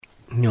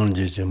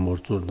냥제제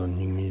모르도도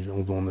님이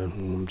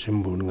정도는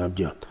전부는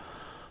갑자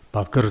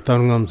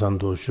바크르탄감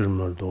산도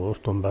슈르머도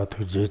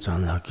돈바트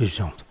제잔라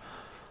기상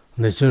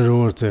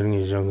내처럼 저는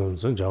이정은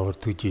자워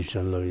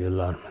특기션로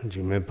일란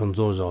지금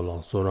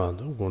본조자로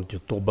소라도 공기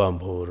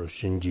도반보로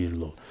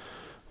신기로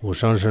我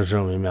上身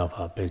上为妙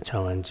法被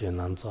强完艰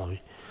难遭遇，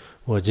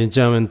我今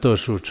将闻得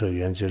数者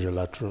缘起如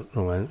来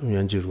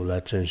缘起如来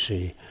真实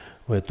义，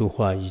为度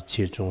化一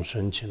切众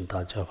生，请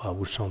大家发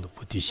无上的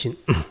菩提心。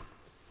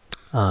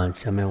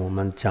下面我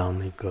们讲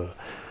那个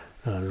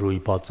如意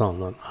宝藏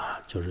论啊，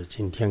就是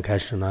今天开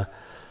始呢，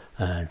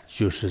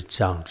就是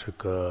讲这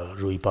个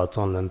如意宝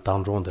藏论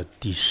当中的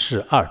第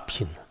12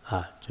品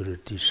啊，就是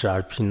第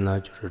12品呢，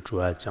就是主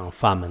要讲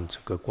法门这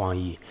个广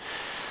义。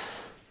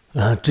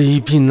这一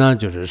品呢，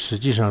就是实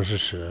际上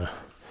是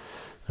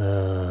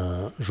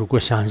如果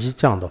详细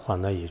讲的话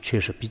呢，也确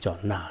实比较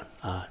难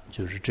啊。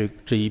就是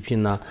这一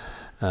品呢，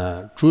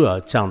主要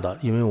讲的，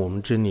因为我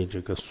们这里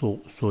这个所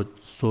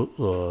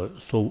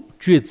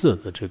抉择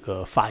的这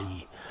个法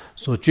义，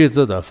所抉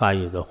择的法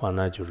义的话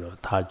呢，就是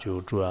它就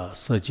主要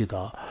涉及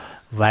到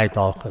外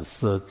道和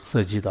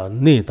涉及到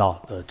内道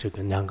的这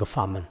个两个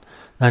法门。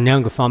那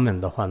两个方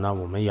面的话呢，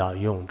我们要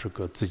用这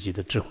个自己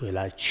的智慧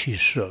来取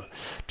舍。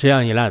这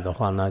样一来的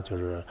话呢，就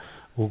是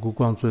无辜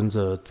光尊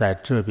者在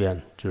这边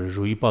就是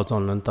如意宝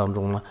藏论当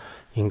中呢，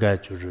应该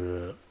就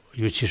是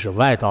尤其是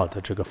外道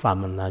的这个法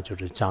门呢，就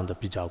是讲的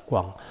比较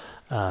广。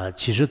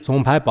其实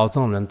宗派宝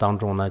藏论当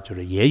中呢，就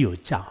是也有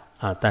讲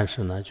啊，但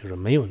是呢，就是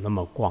没有那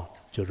么广。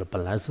就是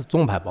本来是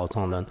宗派宝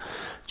藏论，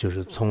就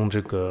是从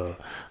这个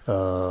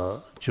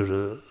就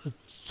是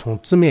从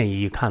字面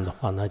意义看的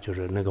话呢，就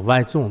是那个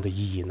外宗的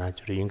意义呢，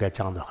就是应该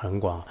讲得很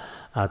广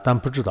啊，但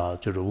不知道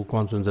就是无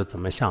光尊者怎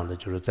么想的，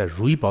就是在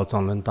如意宝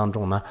藏论当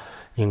中呢，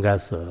应该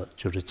是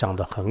就是讲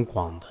得很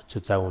广的，就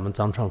在我们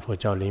藏传佛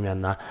教里面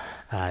呢，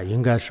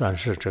应该算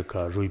是这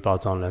个如意宝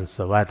藏论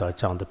是外道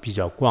讲的比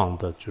较广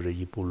的，就是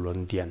一部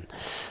论点。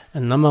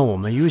那么我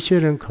们有些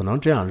人可能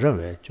这样认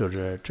为，就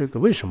是这个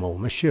为什么我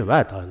们学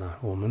外道呢？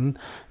我们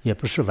也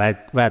不是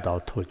外道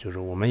徒，就是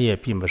我们也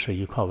并不是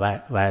依靠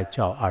外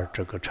教而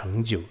这个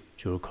成就，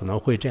就可能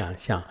会这样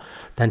想。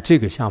但这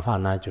个想法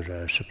呢，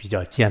是比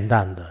较简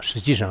单的。实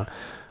际上，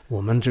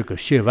我们这个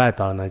学外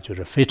道呢，就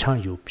是非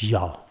常有必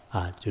要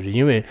啊，就是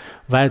因为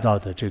外道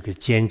的这个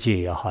见解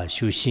也好、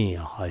修行也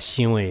好、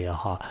行为也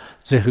好，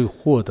最后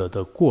获得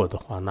的果的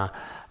话呢，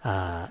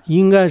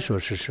应该说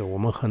是我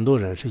们很多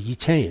人是以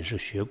前也是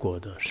学过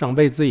的，上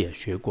辈子也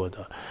学过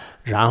的，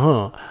然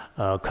后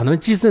可能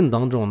今生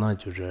当中呢，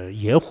就是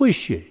也会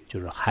学，就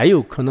是还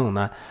有可能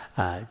呢，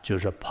就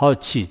是抛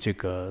弃这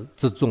个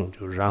自宗，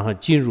就是然后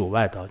进入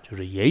外道，就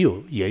是也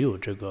有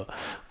这个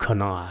可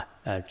能啊。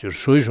就是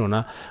所以说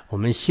呢，我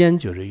们先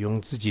就是用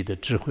自己的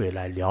智慧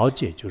来了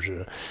解，就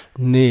是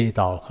内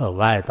道和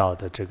外道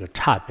的这个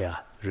差别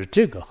啊。就是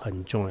这个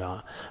很重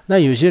要。那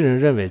有些人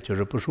认为，就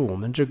是不是我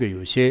们这个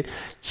有些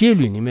戒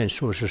律里面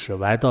说是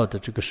外道的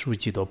这个书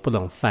籍都不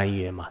能翻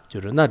阅嘛？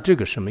就是那这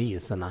个什么意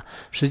思呢？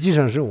实际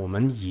上是我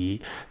们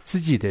以自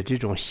己的这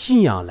种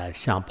信仰来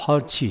想抛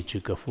弃这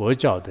个佛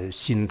教的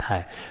心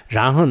态，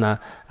然后呢，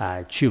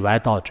去外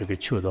道这个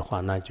求的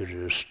话，那就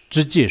是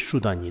直接受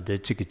到你的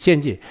这个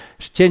见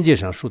解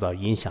上受到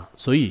影响，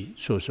所以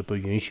说是不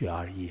允许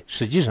而已。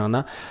实际上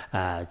呢，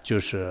就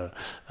是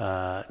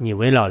你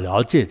为了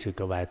了解这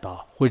个外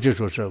道。或者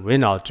说是为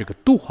了这个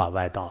度化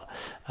外道，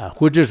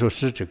或者说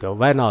是这个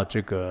外道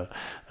这个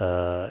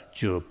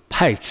就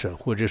排斥，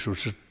或者说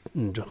是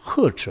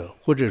呵斥，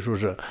或者说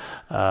是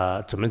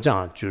怎么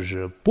讲，就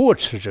是驳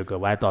斥这个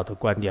外道的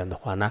观点的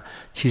话呢，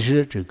其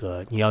实这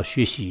个你要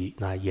学习，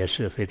那也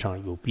是非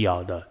常有必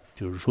要的。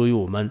就是所以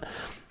我们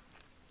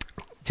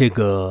这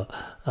个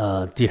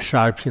第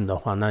12品的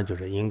话呢，就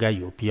是应该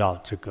有必要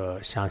这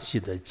个详细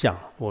的讲。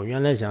我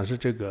原来想是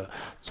这个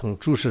从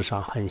注释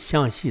上很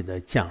详细的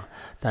讲，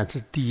但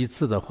是第一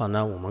次的话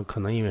呢，我们可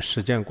能因为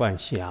时间关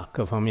系啊，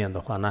各方面的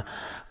话呢，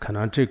可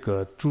能这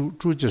个注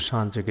释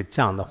上这个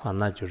讲的话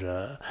呢，就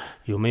是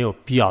有没有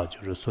必要？就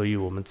是所以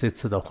我们这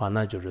次的话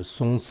呢，就是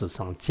松弛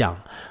上讲。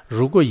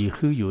如果以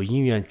后有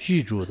因缘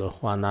居住的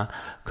话呢，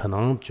可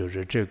能就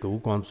是这个无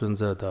光尊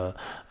者的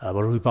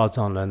如意宝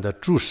藏论的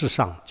注释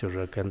上，就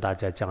是跟大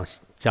家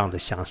讲的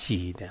详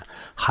细一点。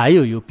还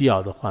有必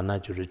要的话呢，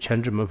就是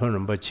全智门峰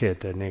仁波切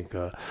的那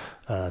个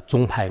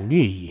宗派略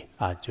译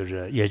啊，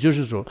也就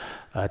是说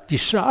第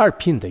12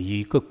品的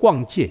一个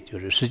广介，就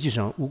是实际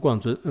上无光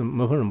尊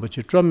门峰仁波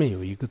切专门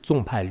有一个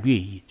宗派略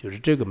译，就是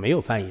这个没有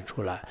翻译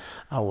出来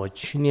啊。我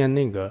去年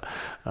那个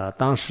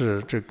当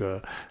时这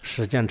个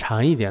时间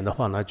长一点的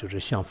话呢，就是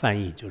想翻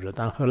译，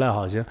但后来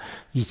好像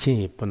疫情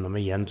也不那么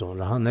严重，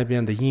然后那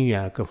边的因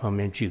缘各方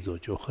面剧组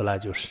就后来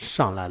就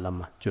上来了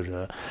嘛，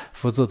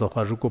否则的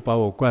话，如果把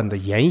我管得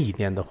严一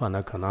点的话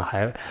呢，可能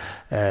还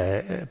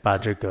把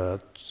这个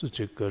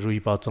如意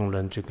宝藏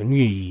论这个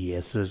略译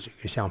也是这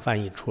个想翻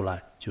译出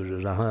来。就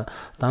是然后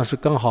当时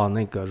刚好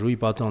那个《如意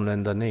宝藏论》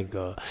的那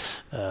个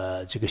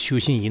这个修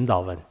行引导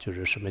文，就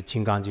是什么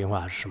金刚经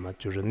话是什么，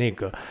就是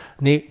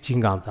那金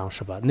刚藏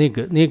是吧？那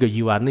个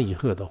译完了以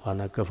后的话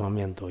呢，各方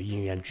面都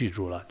因缘具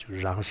足了，就是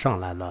然后上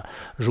来了。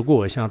如果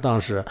我像当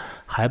时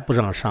还不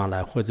让上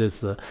来，或者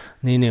是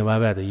内内外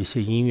外的一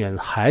些因缘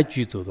还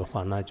具足的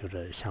话，那就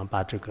是想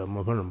把这个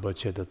摩诃仁波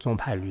切的宗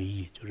派律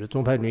义，就是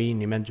宗派律义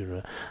里面就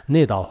是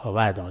内道和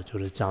外道，就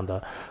是讲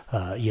的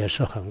也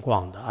是很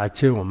广的，而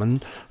且我们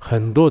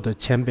很多的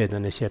前辈的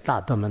那些大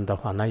德们的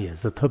话，那也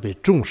是特别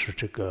重视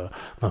这个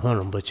摩诃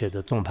仁波切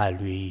的宗派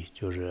律义，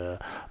就是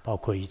包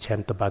括以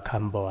前德巴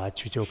堪布啊、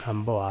瞿秋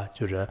堪布啊，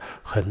就是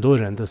很多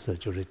人都是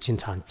就是经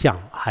常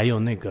讲，还有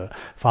那个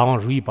法王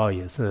如意宝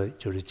也是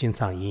就是经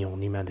常引用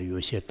里面的有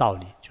一些道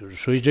理，就是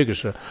所以这个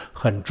是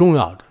很重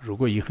要的。如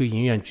果以后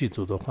因缘具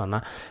足的话，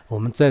那我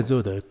们在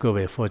座的各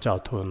位佛教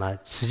徒呢，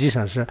实际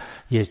上是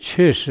也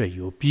确实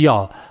有必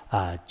要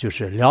就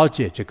是了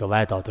解这个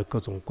外道的各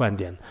种观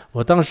点。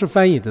我当时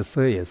翻译的时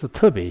候也是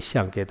特别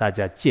想给大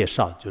家介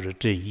绍，就是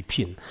这一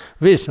品。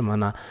为什么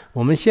呢？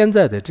我们现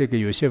在的这个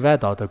有些外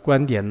道的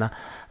观点呢，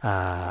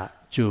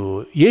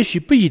就也许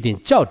不一定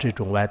叫这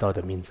种外道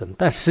的名称，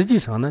但实际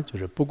上呢，就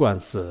是不管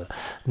是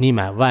里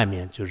面外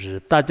面，就是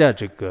大家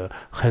这个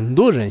很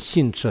多人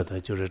信持的，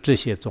就是这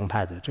些宗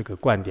派的这个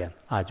观点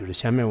就是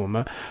下面我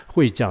们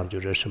会讲，就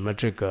是什么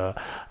这个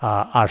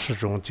20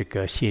种这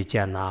个邪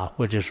见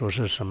或者说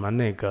是什么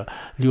那个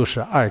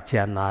62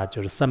见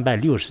就是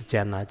360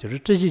见就是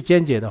这些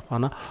见解的话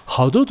呢，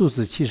好多都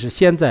是其实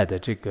现在的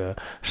这个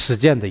实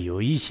践的有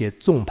一些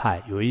宗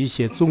派，有一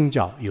些宗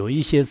教，有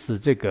一些是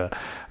这个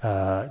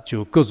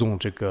就各种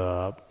这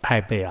个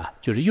派别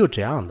就是又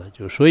这样的，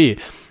就所以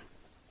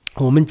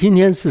我们今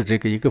天是这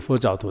个一个佛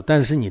教徒，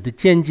但是你的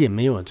见解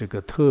没有这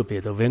个特别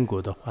的稳固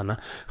的话呢，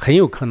很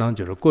有可能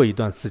就是过一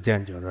段时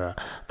间，就是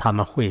他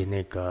们会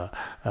那个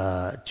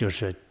就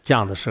是这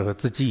样的时候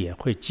自己也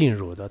会进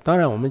入的。当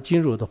然我们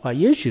进入的话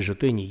也许是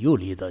对你有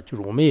利的，就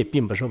是我们也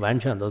并不是完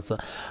全都是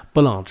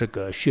不让这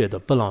个学的，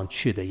不让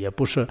去的，也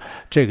不是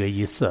这个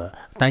意思。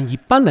但一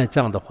般来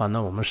讲的话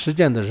呢，我们实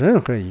践的任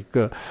何一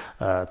个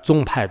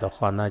宗派的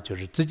话呢，就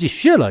是自己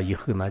学了以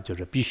后呢，就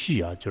是必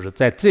须就是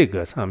在这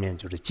个上面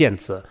就是坚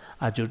持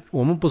就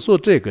我们不说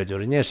这个，就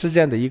是你实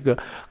践的一个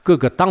各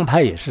个党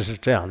派也是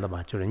这样的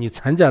嘛，就是你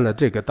参加了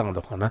这个党的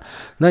话呢，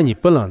那你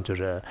不能就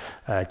是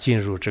进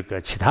入这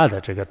个其他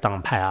的这个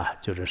党派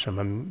就是什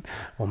么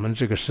我们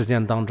这个实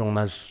践当中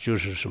呢，就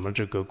是什么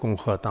这个共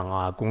和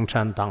党共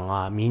产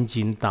党民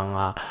进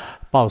党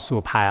保守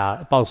派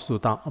保守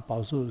党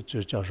保守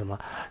就叫什么，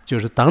就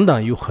是等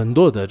等有很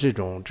多的这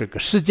种这个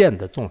实践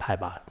的宗派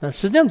吧。那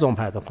实践宗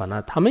派的话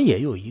呢，他们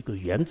也有一个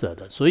原则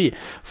的，所以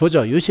佛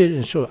教有些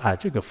人说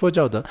这个佛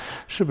教的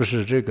是不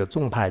是这个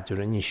宗派就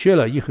是你学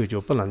了以后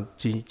就不能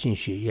进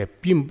学，也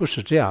并不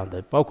是这样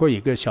的。包括一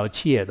个小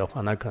企业的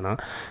话呢，可能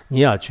你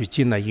要去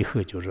进了以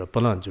后就是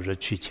不能就是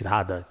去其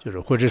他的，就是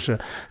或者是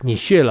你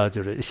学了，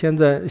就是现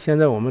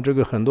在我们这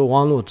个很多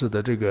网络制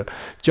的这个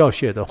教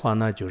学的话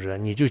呢，就是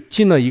你就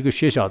进了一个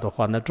学校的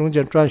话，那中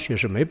间转学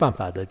是没办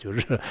法的，就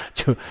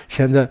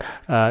现在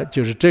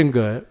就是整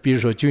个比如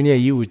说9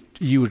年义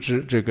务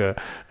制这个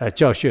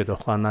教学的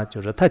话呢，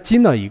就是他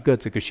进了一个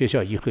这个学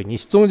校以后，你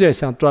中间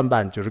想转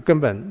班就是根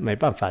本没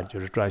办法就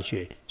是转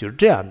学，就是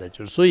这样的。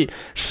就是所以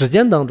实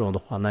践当中的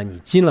话呢，你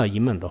进了一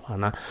门的话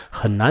呢，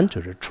很难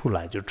就是出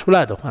来，就出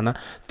来的话呢，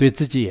对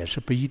自己也是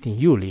不一定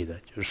有利的。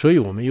就是所以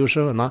我们有时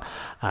候呢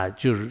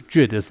就是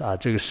觉得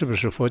这个是不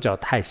是佛教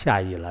太狭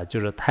义了，就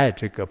是太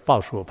这个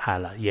保守派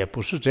了，也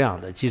不是这样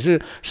的。其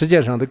实世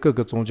界上的各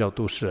个宗教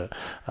都是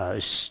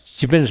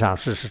基本上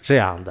是这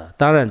样的。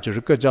当然就是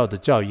各教的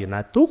教义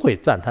呢都会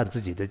赞叹自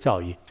己的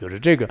教义，就是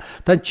这个，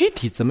但具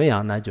体怎么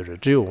样呢，就是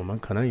只有我们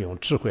可能用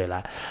智慧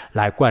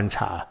来观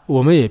察。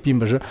我们也并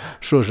不是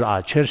说是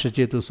全世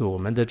界都是我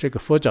们的这个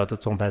佛教的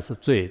宗派是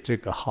最这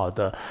个好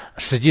的，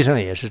实际上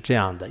也是这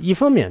样的。一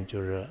方面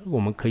就是我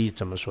们可以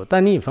这么说，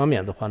但另一方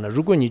面的话呢，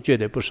如果你觉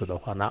得不是的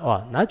话，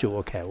那就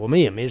OK， 我们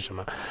也没什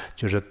么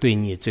就是对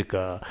你这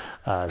个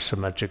什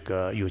么这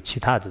个有其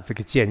他的这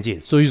个见解。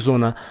所以说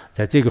呢，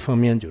在这个方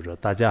面就是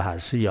大家还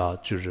是要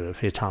就是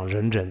非常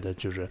认真的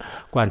就是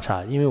观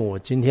察。因为我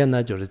今天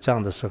呢就是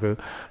讲的时候，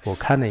我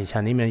看了一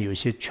下里面有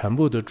些全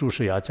部的注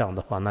释要讲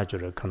的话，那就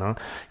是可能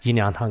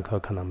1-2堂课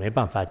可能没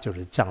办法就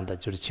是讲的，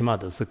就是起码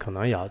都是可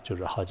能要就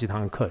是好几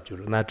堂课，就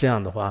是那这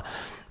样的话，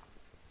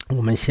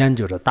我们先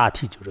就是大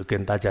体就是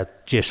跟大家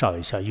介绍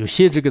一下。有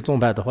些这个宗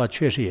派的话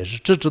确实也是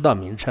只知道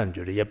名称，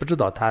就是也不知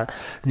道它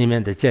里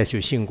面的建修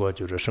信果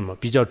就是什么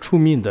比较出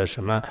名的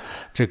什么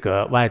这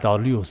个外道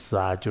六师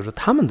就是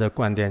他们的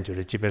观点就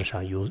是基本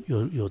上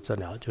有资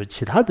料。就是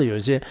其他的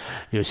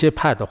有些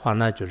派的话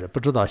呢，就是不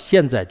知道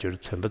现在就是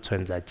存不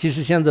存在。即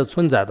使现在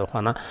存在的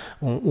话呢，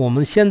我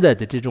们现在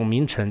的这种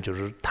名称就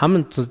是他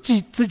们自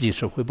己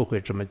是会不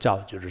会这么叫，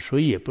就是所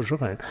以也不是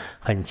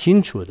很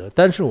清楚的。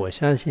但是我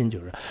相信就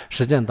是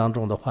实践当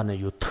中的话呢，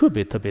有特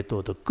别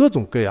多的各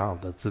种各样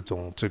的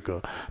这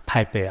个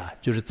派别啊，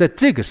就是在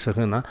这个时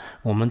候呢，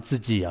我们自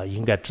己啊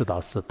应该知道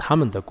是他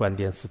们的观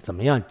点是怎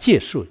么样介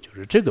述，就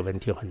是这个问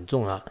题很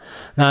重要。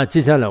那接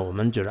下来我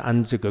们就是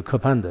按这个科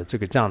判的这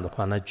个这样的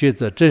话呢，抉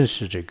择正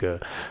是这个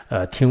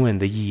听闻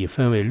的意义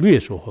分为略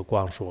说和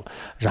广说。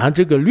然后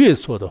这个略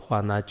说的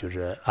话呢，就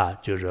是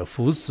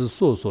夫实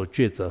说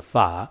抉择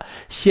法，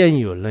现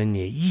有人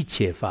念一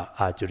切法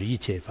啊，就是一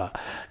切法，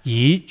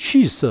以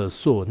去色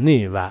说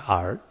内外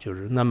而，就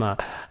是那么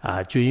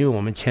就因为我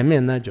们前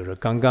面呢，就是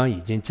刚刚已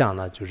经讲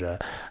了，就是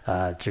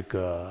这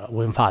个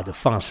闻法的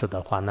方式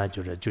的话呢，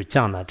就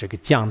讲了这个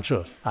讲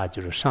者啊，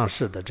就是上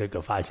士的这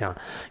个法相，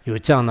又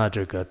讲了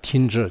这个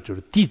听者，就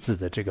是弟子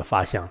的这个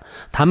法相，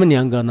他们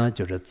两个呢，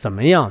就是怎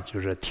么样，就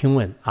是听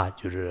闻啊，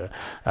就是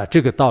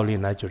这个道理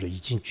呢，就是已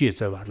经抉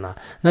择完了。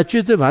那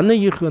抉择完了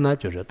以后呢，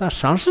就是但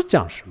上士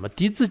讲什么，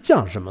弟子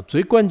讲什么，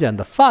最关键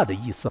的法的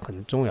意思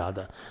很重要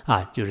的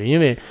啊，就是因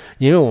为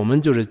我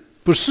们就是。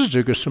不是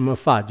这个什么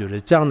法，就是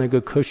讲那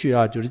个科学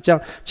啊，就是讲，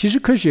其实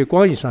科学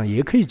广义上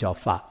也可以叫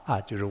法啊，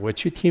就是我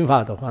去听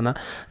法的话呢，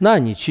那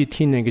你去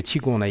听那个气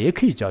功呢，也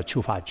可以叫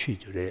求法去，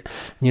就是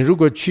你如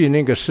果去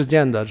那个实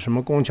践的什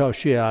么工巧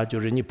学啊，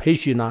就是你培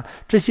训啊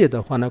这些的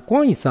话呢，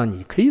广义上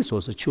你可以说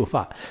是求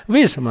法。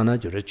为什么呢？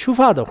就是求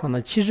法的话呢，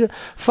其实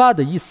法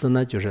的意思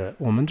呢，就是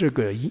我们这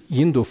个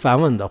印度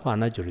梵文的话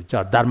呢，就是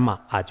叫 dharma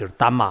啊，就是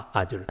dharma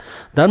啊，就是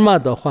dharma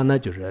的话呢，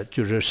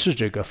是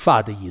这个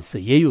法的意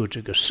思，也有这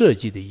个设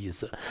计的意思。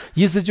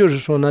意思就是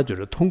说呢，就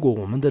是通过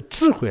我们的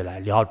智慧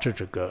来了知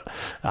这个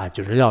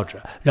就是了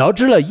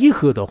知了以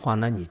后的话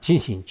呢，你进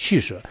行取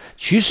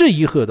舍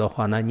以后的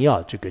话呢，你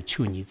要这个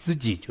求你自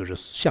己就是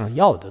想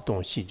要的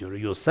东西，就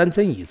是有3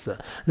层意思。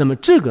那么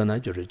这个呢，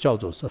就是叫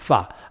做是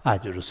法啊，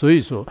就是所以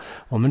说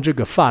我们这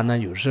个法呢，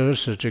有时候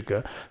是这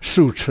个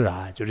受持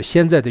啊，就是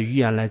现在的语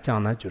言来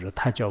讲呢，就是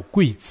它叫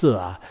规则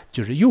啊，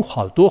就是有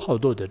好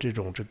多的这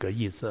个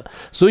意思。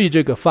所以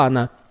这个法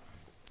呢，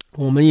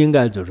我们应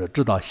该就是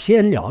知道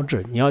先了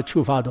知，你要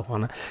求法的话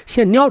呢，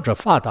先了知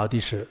法到底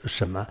是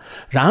什么，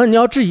然后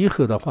了知以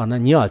后的话呢，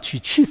你要去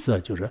取舍，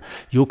就是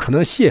有可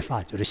能邪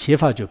法，就是邪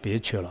法就别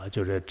求了，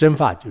就是真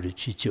法就是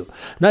去求。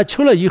那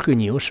求了以后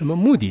你有什么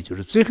目的，就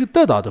是最后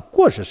得到的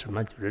果是什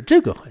么，就是这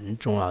个很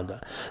重要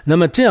的。那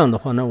么这样的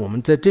话呢，我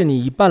们在这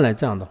里一般来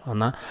讲的话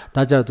呢，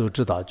大家都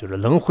知道，就是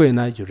轮回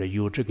呢，就是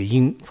有这个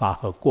因法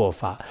和果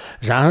法，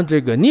然后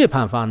这个涅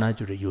槃法呢，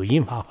就是有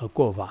因法和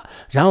果法，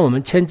然后我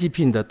们前几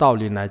品的道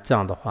理呢，这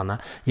样的话呢，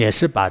也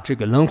是把这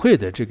个轮回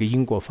的这个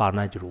因果法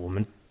呢，就是我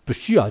们不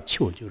需要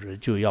求，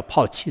就要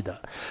抛弃的。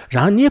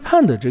然后涅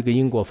槃的这个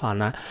因果法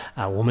呢，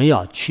我们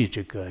要去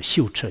这个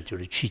修持，就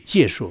是去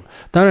接受。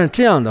当然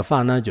这样的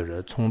法呢，就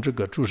是从这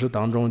个注释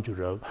当中，就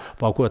是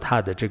包括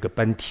它的这个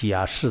本体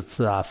啊、释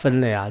次啊、分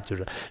类啊，就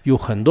是有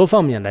很多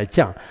方面来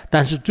讲。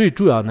但是最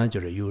主要呢，就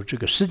是有这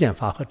个实践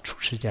法和出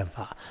实践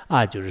法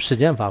啊，就是实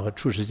践法和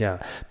出实践。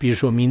比如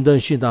说明灯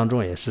训当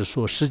中也是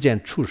说实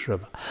践出实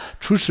法，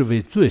出实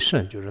为最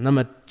胜，就是那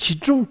么其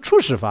中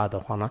出实法的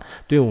话呢，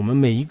对我们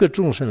每一个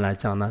众生来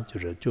讲呢，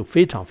就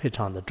非常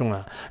的重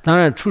要。当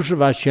然出世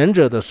法选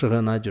择的时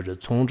候呢，就是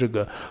从这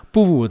个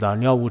不悟到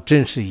了悟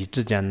真实义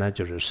之间呢，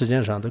就是世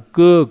界上的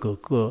各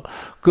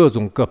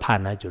种各派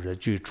呢，就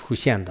出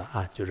现的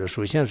啊，就是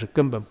首先是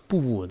根本不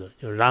悟的，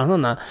然后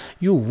呢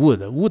有悟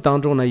的，悟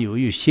当中呢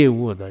有邪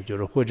悟的，就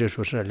是或者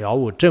说是了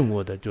悟正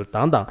悟的，就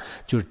等等，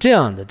就是这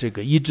样的这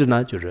个一直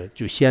呢，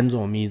就仙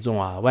宗密宗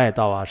啊、外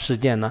道啊、实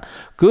践呢，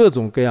各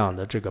种各样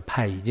的这个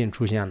派已经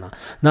出现了。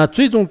那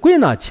最终归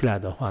纳起来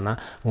的话呢，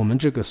我们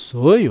这个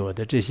所有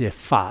的这些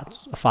法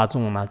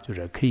宗呢，就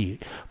是可以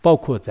包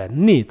括在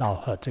内道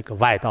和这个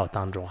外道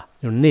当中啊，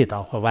就是内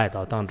道和外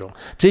道当中。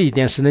这一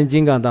点十轮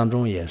金刚当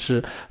中也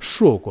是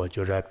说过，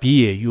就是彼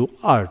也有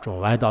2种，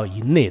外道与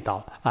内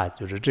道啊，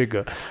就是这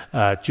个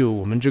就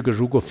我们这个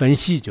如果分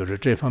析就是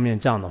这方面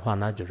讲的话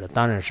呢，就是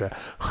当然是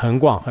很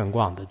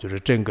广的，就是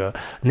整个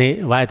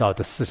外道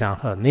的思想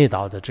和内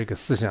道的这个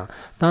思想。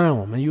当然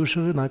我们有时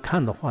候呢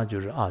看的话，就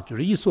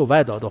是一说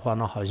外道的话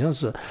呢，好像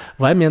是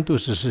外面都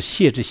是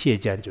邪知邪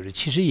见，就是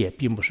其实也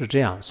并不是这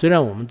样。虽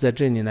然我们在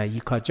这里呢依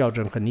靠校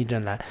正和例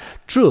证来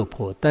遮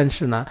破，但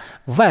是呢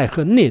外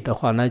和内的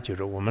话呢，就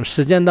是我们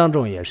实践当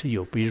中也是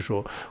有，比如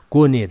说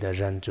国内的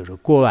人，就是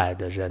国外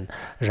的人，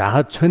然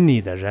后村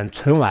里的人、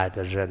村外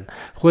的人，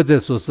或者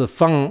说是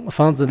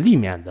房子里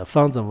面的、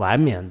房子外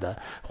面的，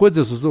或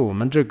者说是我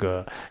们这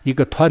个一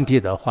个团体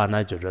的话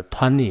呢，就是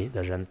团里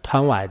的人、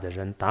团外的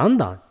人等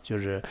等，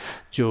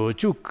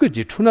就各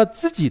自除了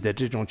自己的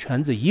这种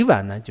圈子以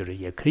外呢，就是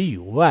也可以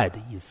有外的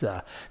意思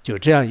啊。就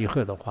这样以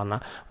后的话呢，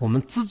我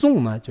们自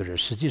重呢，就是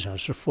实际上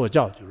是佛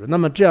教，就是那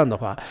么这样的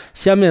话，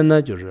下面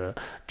呢就是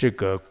这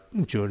个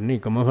就是那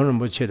个蒙亨仁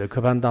波切的课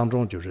盘当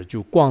中，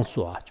就光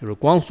说啊，就是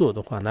光说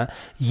的话呢，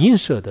阴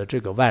舍的这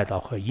个外道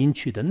和阴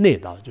区的内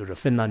道，就是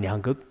分了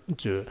2个，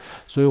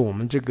所以我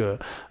们这个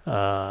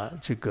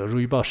如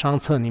意宝上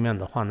册里面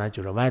的话呢，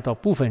就是外道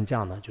部分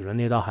讲呢，就是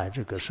内道还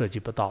这个涉及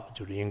不到，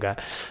就是应该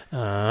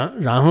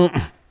然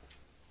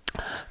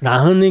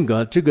然后那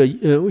个这个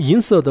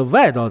银色的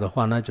外道的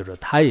话呢，就是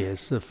它也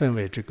是分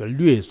为这个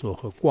略缩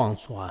和广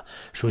缩啊。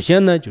首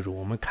先呢，就是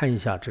我们看一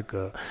下这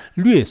个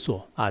略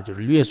缩啊，就是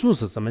略缩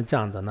是怎么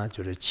讲的呢？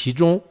就是其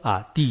中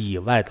啊，第一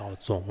外道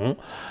总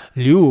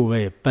六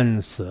位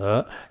本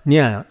色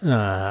念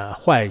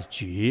坏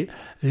举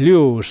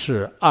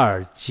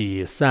62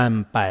计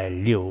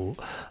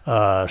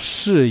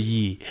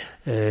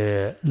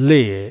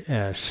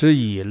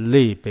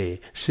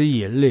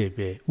36011类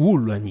别无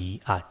论义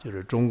啊，就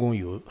是总共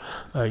有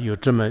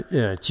这么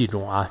几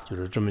种啊，就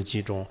是这么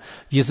几种。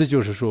意思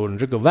就是说，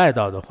这个外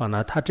道的话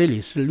呢，它这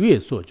里是略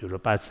缩，就是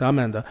把上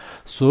面的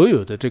所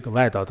有的这个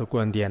外道的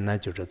观点呢，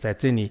就是在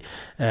这里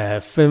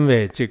分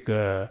为这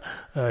个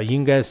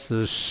应该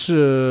是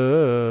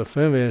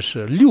分为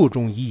是6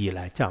种意义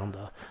来讲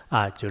的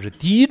啊。就是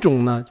第一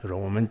种呢，就是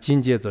我们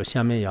紧接着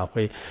下面要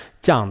会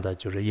讲的，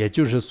就是也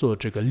就是说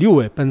这个6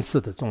位本事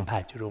的宗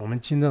派，就是我们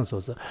经常说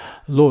是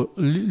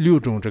六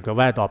种这个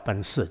外道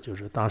本事，就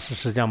是当时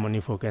释迦牟尼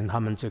佛跟他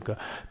们这个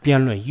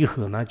辩论以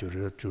后呢，就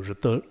是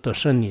得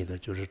胜利的，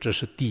就是这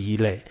是第一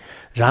类。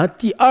然后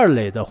第二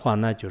类的话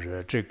呢，就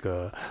是这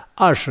个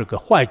20个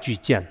坏具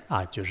见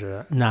啊，就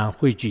是难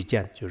会具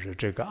见，就是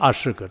这个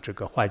20个这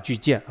个坏具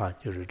见啊，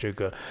就是这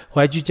个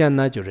坏具见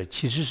呢，就是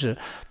其实是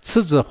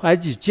次子坏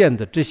具见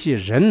的这些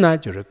人呢，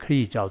就是可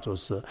以叫做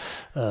是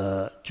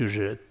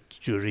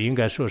就是应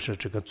该说是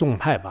这个宗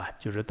派吧，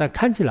就是但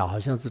看起来好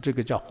像是这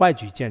个叫坏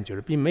具见，就是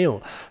并没有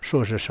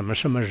说是什么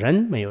人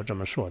没有这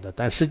么说的，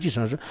但实际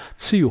上是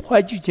持有坏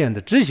具见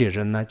的这些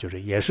人呢，就是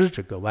也是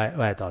这个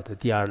外道的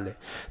第二类。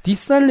第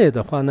三类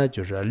的话呢，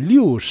就是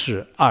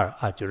62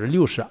啊，就是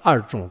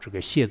62种这个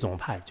谢宗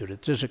派，就是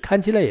这是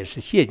看起来也是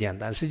谢见，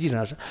但实际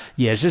上是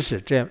也是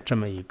这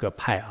么一个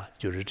派啊，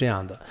就是这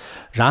样的。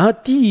然后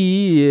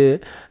这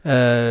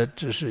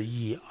是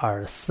1、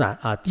2、3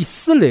啊，第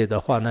四类的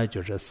话呢，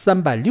就是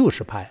360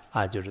派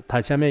啊，就是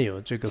它下面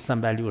有这个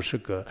360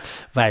个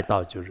外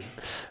道，就是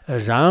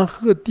然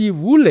后第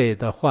五类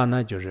的话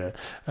呢，就是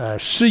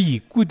是以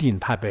固定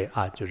派别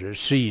啊，就是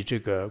是以这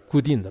个固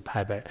定的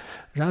派别。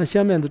然后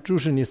下面的注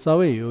释你稍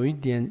微有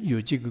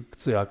几个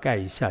字要改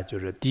一下，就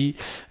是第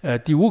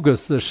五个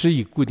是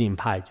以固定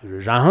派，就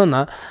是然后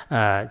呢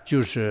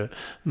就是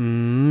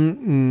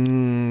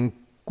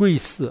贵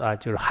寺啊，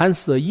就是含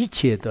摄一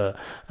切的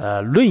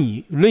论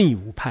义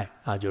无派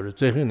啊，就是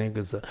最后那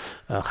个是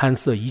含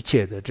摄一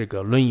切的这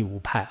个论义无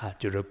派啊，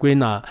就是归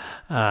纳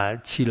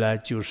起来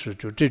就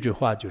这句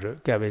话就是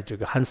改为这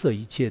个含摄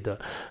一切的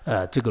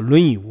这个论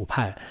义无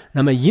派。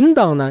那么应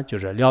当呢，就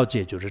是了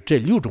解就是这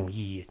6种意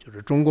义，就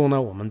是中共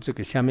呢，我们这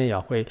个下面要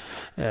会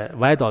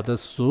外道的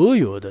所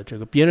有的这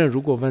个别人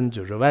如果问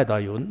就是外道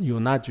有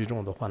哪几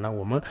种的话呢，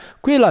我们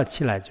归纳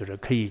起来就是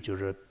可以就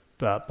是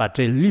把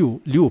这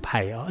六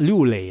派呀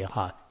6类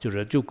哈，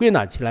就归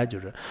纳起来，就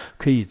是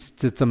可以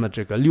这么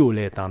这个6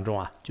类当中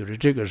啊，就是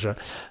这个是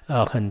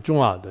很重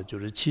要的。就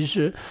是其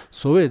实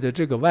所谓的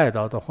这个外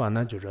道的话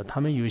呢，就是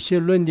他们有些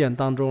论点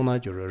当中呢，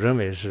就是认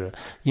为是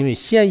因为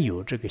先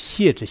有这个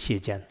谢知谢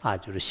见啊，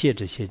就是谢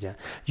知谢见，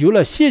有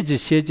了谢知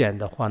谢见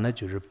的话呢，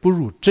就是不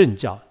入正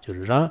教，就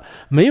是让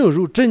没有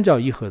入正教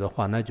以后的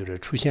话呢，就是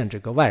出现这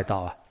个外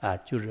道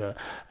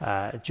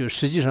就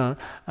实际上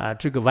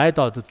这个外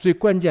道的最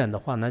关键的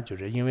话呢，就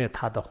是因为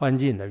它的环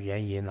境的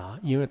原因啊，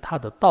因为它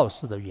的道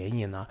士的原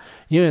因呢，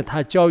因为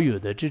它教育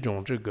的这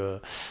种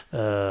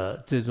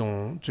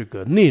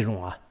内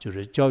容啊，就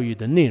是教育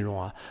的内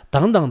容啊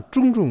等等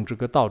种种这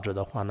个导致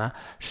的话呢，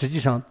实际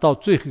上到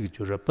最后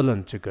就是不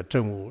能这个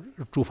证悟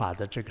诸法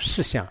的这个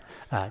事项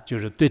就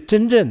是对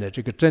真正的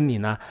这个真理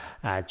呢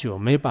就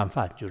没办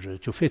法，就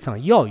非常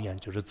耀眼，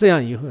就是这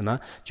样以后呢，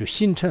就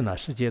形成了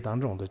世界当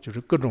中的就是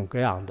各种各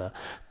样的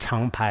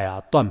长派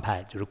啊断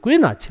派，就是归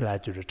纳起来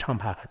就是长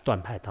派和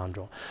断派当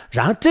中。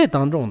然后这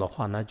当中的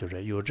话呢，就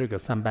是有这个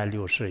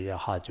360也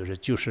好，就是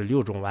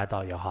96种外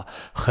道也好，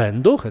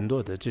很多很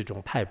多的这种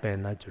派别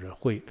呢，就是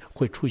会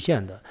出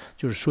现的。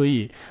就是所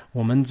以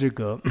我们这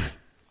个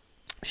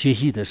学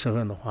习的时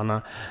候的话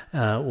呢，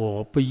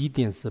我不一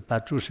定是把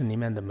注释里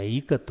面的每一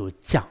个都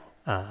讲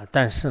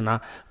但是呢，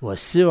我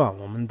希望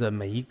我们的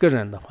每一个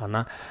人的话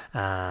呢，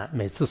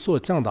每次所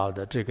讲到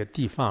的这个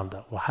地方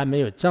的，我还没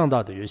有讲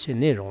到的有些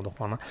内容的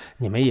话呢，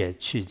你们也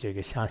去这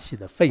个详细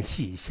的分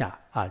析一下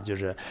就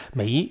是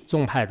每一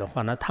宗派的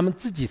话呢，他们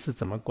自己是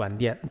怎么观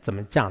点怎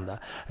么讲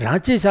的，然后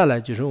接下来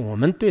就是我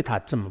们对他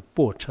这么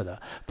驳斥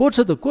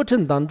的过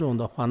程当中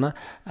的话呢，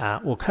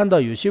我看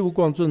到有些无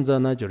光尊者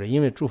呢，就是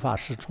因为诸法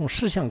是从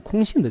实相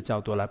空性的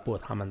角度来驳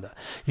他们的，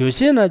有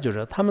些呢就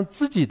是他们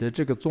自己的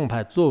这个宗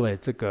派作为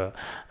这个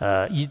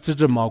以知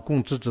之矛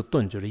共知之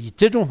盾，就是以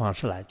这种方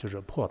式来就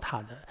是破他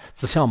的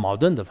自相矛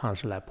盾的方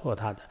式来破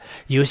他的，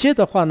有些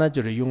的话呢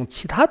就是用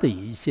其他的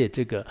一些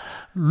这个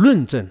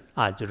论证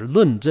就是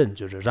论证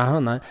就是然后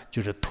呢就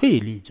是退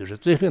力，就是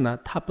最后呢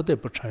他不得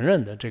不承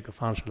认的这个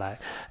方式来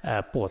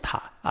破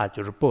他啊，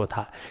就是破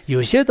他。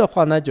有些的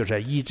话呢就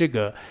是以这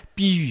个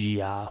比喻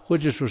呀，或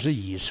者说是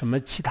以什么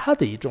其他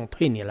的一种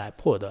推理来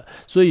破的，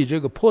所以这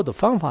个破的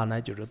方法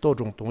呢就是多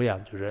种多样，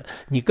就是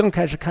你刚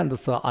开始看的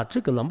时候啊，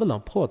这个能不能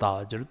破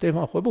到，就是对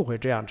方会不会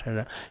这样承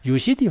认，有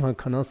些地方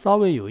可能稍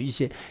微有一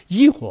些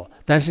疑惑，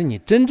但是你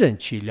真正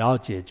去了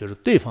解就是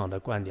对方的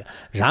观点，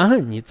然后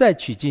你再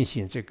去进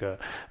行这个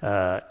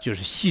就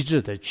是细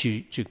致的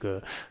去这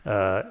个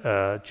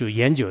就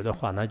研究的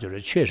话呢，就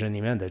是确实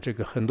里面的这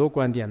个很多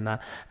观点呢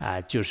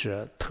就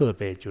是特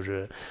别就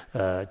是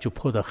就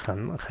破得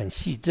很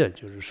细致，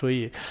就是所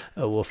以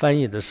我翻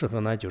译的时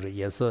候呢，就是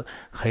也是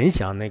很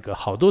想那个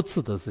好多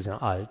次的事情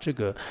啊，这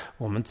个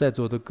我们在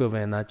座的各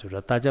位呢，就是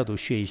大家都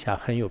学一下，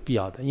很有必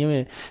要的。因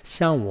为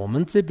像我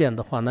们这边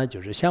的话呢，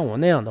就是像我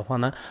那样的话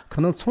呢，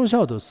可能从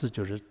小都是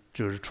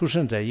就是出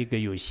生在一个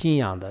有信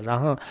仰的，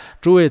然后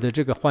周围的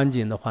这个环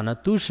境的话呢，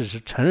都是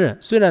成人。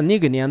虽然那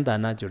个年代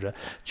呢，就是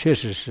确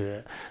实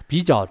是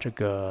比较这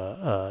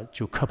个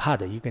就可怕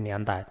的一个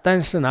年代，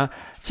但是呢，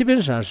基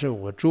本上是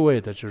我周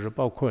围的，就是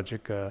包括这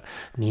个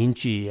邻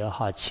居也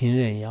好、亲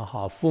人也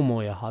好、父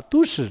母也好，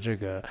都是这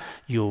个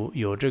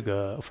有这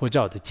个佛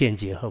教的见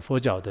解和佛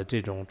教的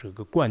这种这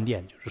个观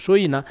念，就是所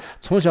以呢，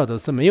从小都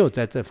是没有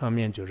在这方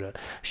面就是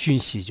熏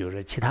习，就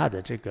是其他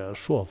的这个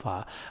说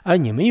法。而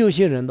你们有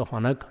些人的话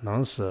呢，可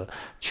能是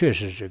确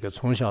实这个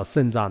从小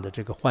生长的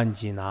这个环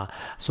境啊，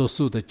所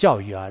受的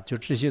教育啊，就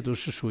这些都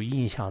是属于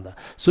影响的。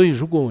所以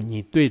如果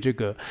你对这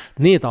个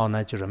内道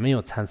呢，就是没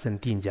有产生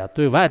定价，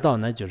对外道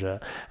呢，就是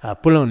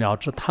不能了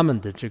知他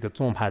们的这个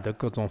宗派的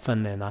各种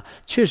分类呢，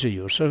确实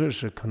有时候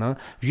是可能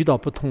遇到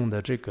不同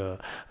的这个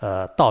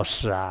道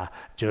士啊，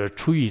就是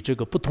处于这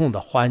个不同的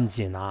环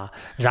境啊，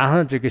然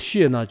后这个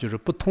学呢就是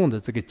不同的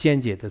这个见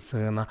解的时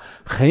候呢，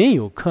很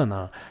有可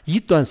能一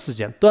段时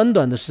间短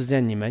短的时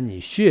间里面，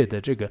你学的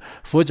这个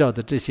佛教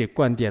的这些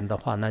观点的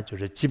话呢，就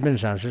是基本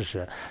上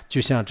是就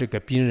像这个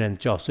病人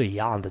浇水一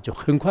样的，就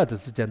很快的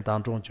时间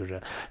当中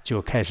就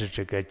开始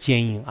这个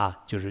坚硬啊，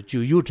就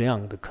有这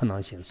样的可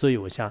能性。所以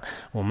我想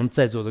我们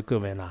在座的各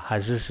位呢，还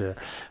是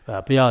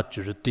不要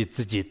就是对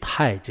自己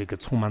太这个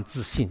充满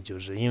自信，就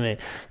是因为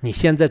你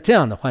现在这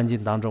样的环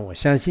境当中，我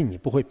相信你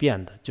不会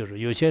变的。就是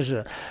有些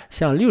是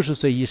像60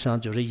岁以上，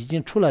就是已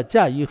经出了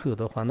家以后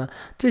的话呢，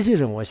这些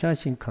人我相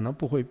信可能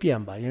不会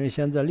变吧，因为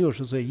现在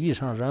60岁以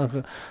上，然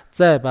后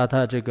再把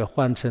他这个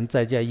换成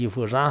在家衣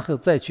服，然后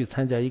再去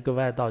参加一个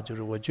外道，就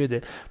是我觉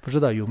得不知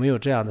道有没有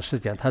这样的事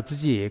件，他自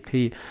己也可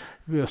以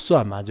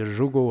算嘛，就是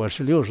如果我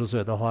是60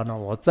岁的话呢，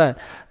我再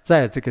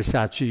这个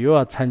下去又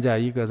要参加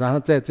一个，然后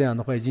再这样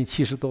的话已经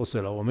70多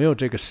岁了，我没有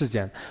这个事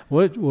件，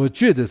我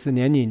觉得是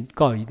年龄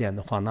高一点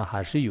的话呢，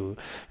还是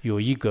有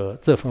一个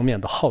这方面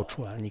的好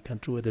处啊。你看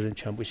周围的人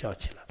全部笑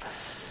起来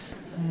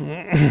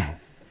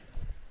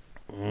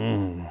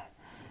了。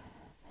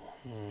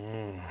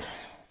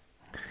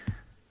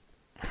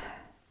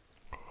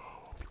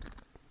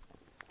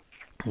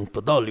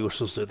不到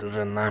60岁的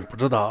人呢，不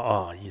知道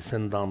啊，一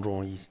生当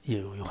中也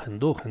有很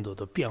多很多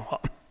的变化。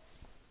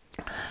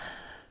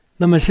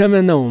那么下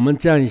面呢，我们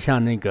讲一下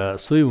那个，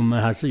所以我们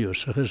还是有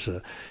时候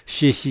是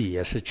学习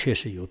也是确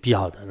实有必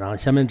要的。然后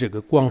下面这个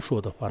光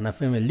说的话呢，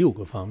分为6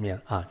个方面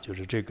啊，就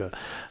是这个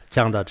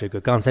讲到这个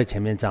刚才前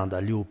面讲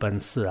的6本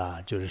事啊，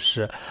就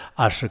是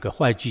20个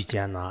坏具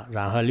见呐，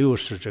然后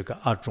60这个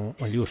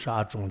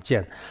62种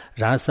见，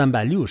然后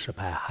360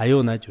派，还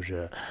有呢就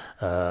是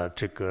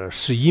这个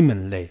11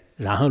门类。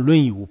然后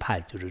论义5派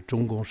就是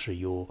总共是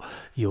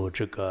有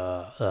这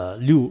个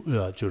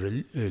就是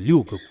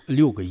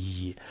六个意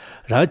义，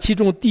然后其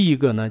中第一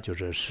个呢就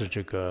是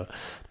这个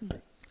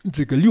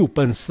6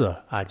本事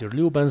啊，就是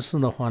6本事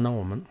的话呢，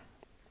我们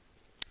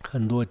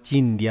很多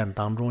经典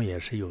当中也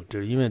是有，就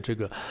是因为这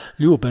个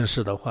6本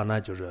事的话呢，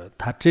就是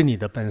他这里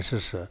的本事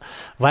是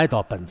外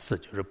道本事，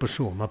就是不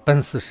是我们本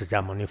师释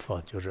迦牟尼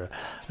佛，就是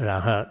然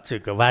后这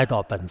个外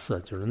道本事，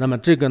就是那么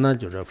这个呢，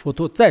就是佛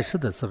陀在世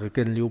的时候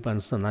跟6本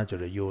事呢，就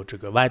是有这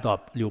个外道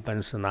6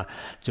本事呢，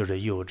就是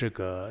有这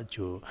个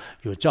就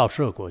有教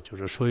授过，就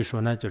是所以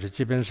说呢，就是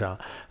基本上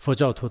佛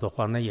教徒的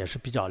话呢也是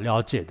比较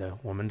了解的。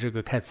我们这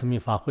个开慈密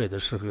法会的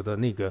时候的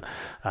那个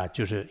啊，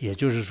就是也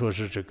就是说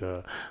是这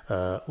个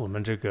我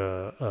们这个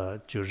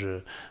就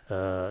是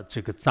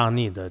这个藏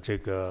历的这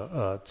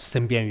个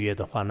申辩约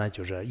的话呢，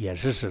就是也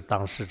是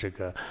当时这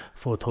个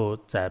佛陀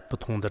在不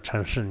同的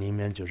城市里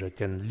面，就是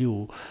跟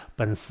6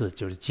本师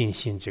就是进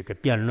行这个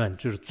辩论，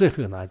就是最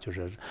后呢就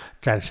是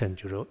战胜，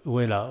就是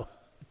为了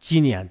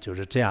纪念就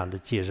是这样的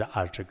节日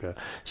而这个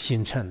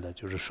形成的，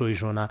就是所以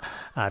说呢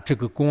这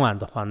个公案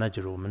的话呢，就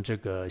是我们这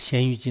个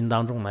咸鱼经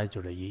当中呢，就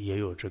是也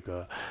有这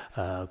个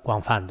广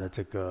泛的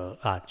这个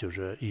就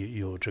是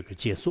有这个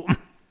解说。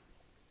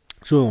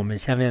所以我们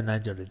下面呢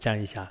就是讲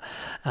一下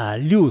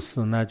六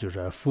四呢就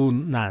是富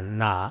难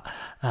那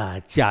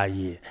迦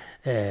叶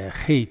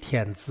黑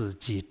天子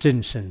及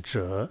真神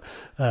者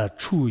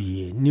处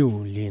以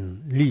牛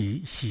鳞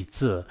利息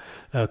子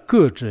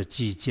各者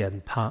极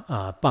简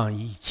帮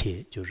一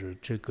切，就是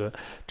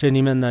这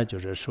里面呢就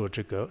是说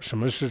这个什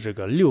么是这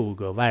个六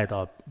个外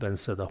道本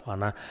色的话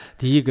呢，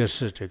第一个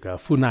是这个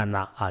富难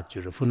那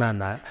就是富难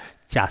那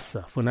加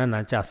斯，富难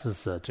那加斯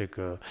是这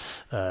个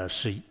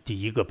是第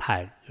一个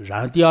派，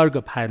然后第二个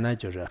派呢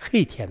就是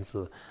黑天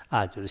子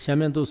就是下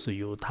面都是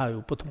它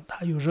有不同，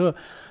它有时候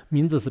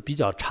名字是比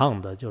较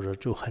长的，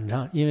就很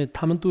长，因为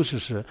他们都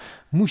是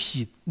母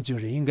系，就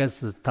是应该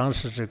是当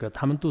时这个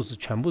他们都是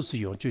全部是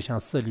用，就像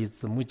舍利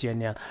子、目犍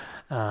连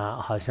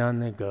好像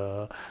那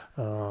个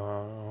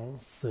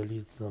舍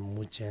利子、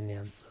目犍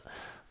连子。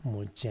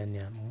目犍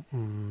连，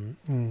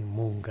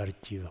蒙嘎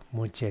蒂，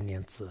目犍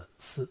连子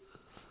是。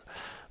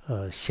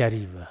夏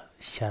利文、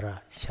夏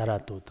拉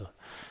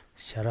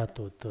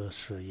多德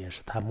是也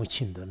是他母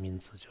亲的名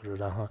字，就是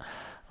然后，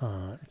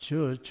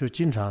就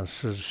经常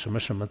是什么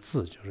什么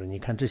字，就是你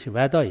看这些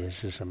外道也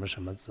是什么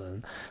什么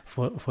字，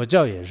佛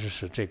教也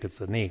是这个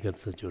字那个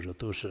字，就是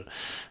都是，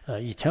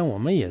以前我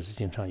们也是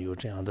经常有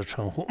这样的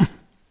称呼。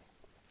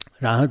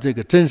然后这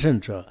个真圣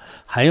者，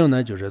还有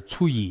呢就是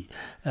初一，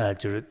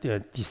就是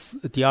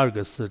第二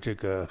个是这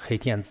个黑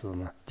天子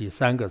嘛，第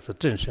三个是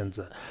真圣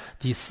者，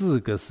第四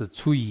个是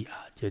初一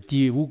就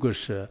第五个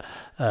是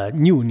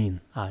牛鳞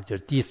就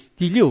是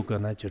第六个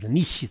呢就是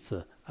逆西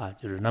子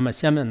就是那么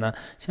下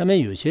面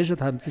有些是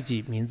他们自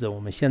己名字，我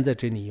们现在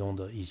这里用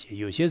的一些，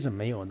有些是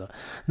没有的。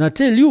那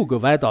这六个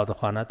外道的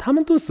话呢，他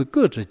们都是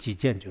各执己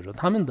见，就是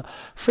他们的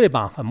诽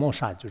谤和谋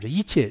杀，就是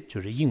一切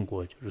就是因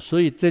果，就是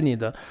所以这里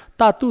的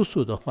大多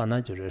数的话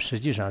呢，就是实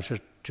际上是。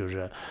就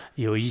是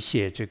有一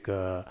些这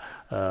个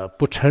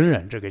不承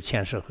认这个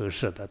前世后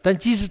世的，但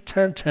即使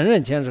承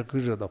认前世后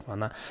世的话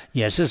呢，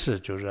也是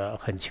就是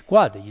很奇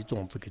怪的一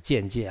种这个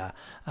见解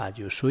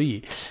就所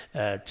以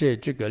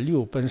这个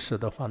六本事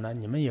的话呢，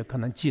你们也可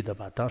能记得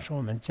吧？当时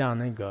我们讲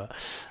那个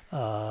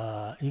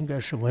应该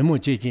是维摩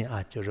诘经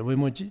就是维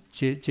摩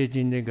诘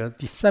经那个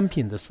第三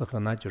品的时候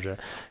呢，就是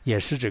也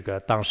是这个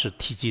当时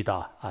提及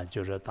到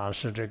就是当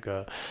时这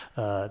个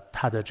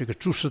他的这个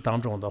注释当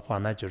中的话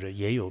呢，就是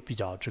也有比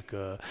较这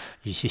个。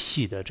一些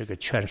细的这个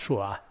劝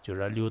说就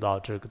是流到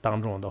这个当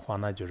中的话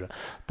呢，就是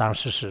当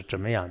时是怎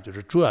么样？就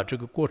是主要这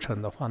个过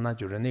程的话呢，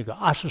就是那个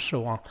阿世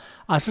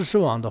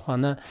王的话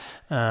呢，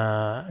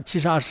其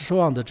实阿世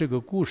王的这个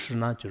故事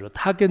呢，就是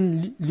他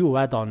跟六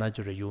外道呢，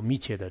就是有密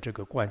切的这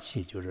个关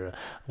系。就是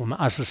我们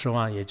阿世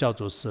王也叫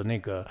做是那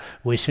个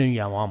维生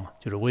元王嘛，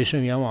就是维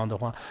生元王的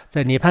话，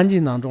在涅槃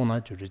经当中呢，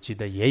就是记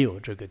得也有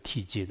这个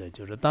提及的，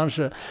就是当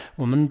时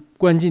我们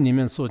观经里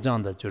面所讲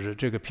的，就是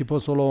这个毗婆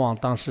娑罗王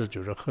当时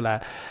就是后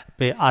来。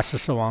被阿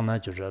世王呢，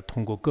就是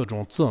通过各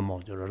种折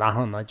磨，就是然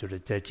后呢，就是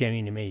在监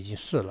狱里面已经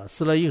死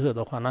了以后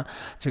的话呢，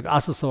这个阿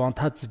世王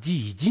他自己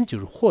已经就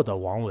是获得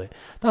王位，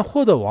但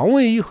获得王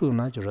位以后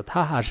呢，就是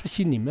他还是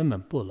心里闷闷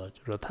不乐，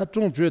就是他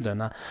总觉得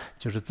呢，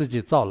就是自己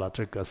造了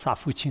这个杀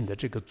父亲的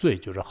这个罪，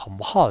就是很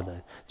不好的，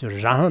就是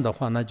然后的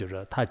话呢，就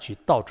是他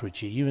到处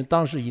去，因为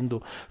当时印度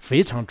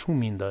非常出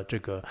名的这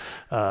个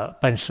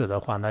本事的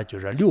话呢，就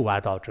是六外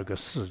道这个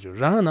事，就是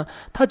然后呢，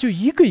他就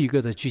一个一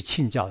个的去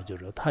请教，就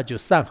是他就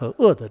善和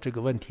恶的这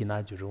个问题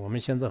呢，就是我们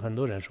现在很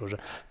多人说是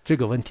这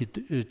个问题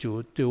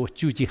对我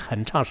纠结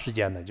很长时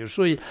间的，就是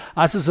所以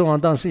阿世王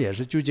当时也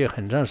是纠结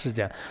很长时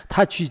间，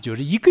他去就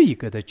是一个一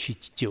个的去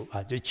救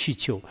就去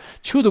求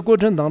的过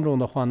程当中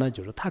的话呢，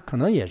就是他可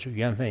能也是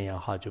缘分也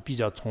好，就比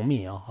较聪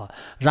明也好，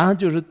然后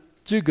就是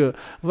这个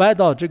歪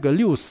到这个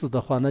六四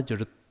的话呢，就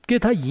是给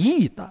他一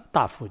亿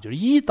大夫，就是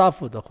一亿大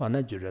夫的话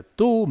呢，就是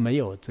都没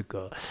有这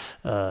个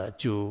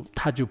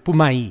他就不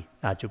满意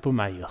就不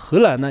满意。后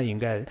来呢，应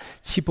该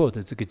七波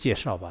的这个介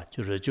绍吧，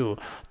就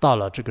到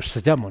了这个释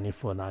迦牟尼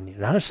佛那里，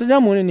然后释迦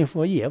牟尼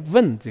佛也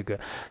问这个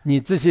你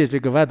这些这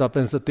个外道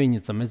本事对你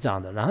怎么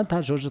讲的，然后他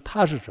说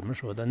他是怎么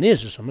说的，那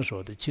是什么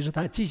说的，其实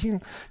他记性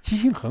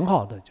很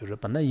好的，就是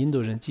本来印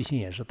度人记性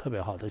也是特别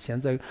好的，现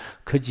在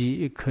科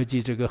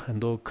技这个很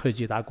多科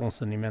技大公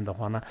司里面的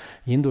话呢，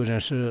印度人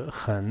是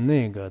很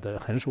那个的，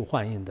很受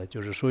欢迎的，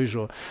就是所以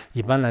说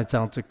一般来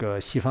讲，这个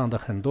西方的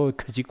很多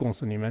科技公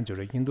司里面，就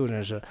是印度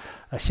人是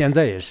现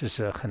在也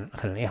是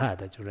很厉害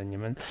的，就是你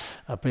们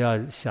不要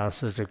像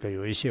是这个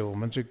有一些我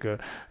们这个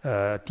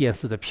电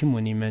视的屏幕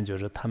里面，就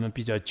是他们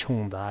比较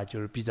穷的就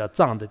是比较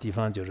脏的地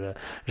方，就是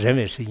认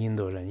为是印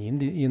度人，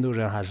印度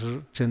人还是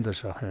真的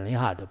是很厉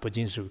害的，不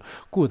仅是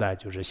古代，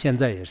就是现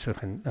在也是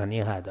很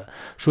厉害的，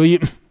所以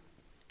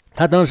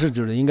他当时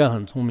就是应该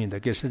很聪明的，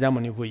给释迦牟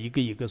尼佛一个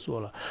一个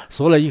说了，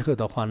说了以后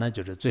的话呢，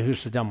就是最后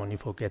释迦牟尼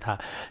佛给他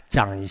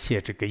讲一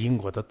些这个因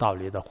果的道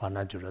理的话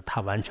呢，就是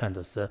他完全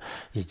都是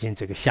已经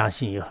这个相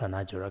信以后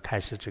呢，就是开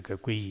始这个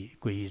皈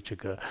依这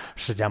个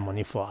释迦牟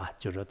尼佛啊，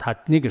就是他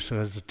那个时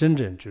候是真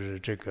正就是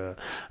这个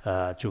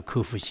就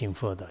口服心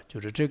佛的，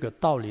就是这个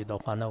道理的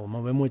话呢，我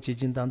们维摩诘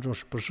经当中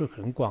是不是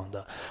很广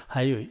的？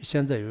还有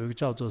现在有一个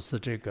叫做是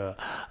这个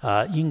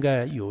应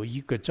该有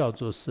一个叫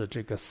做是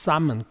这个沙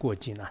门过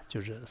经啊，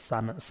就是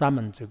沙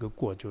门这个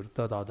过就是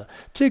得到的，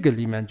这个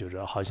里面就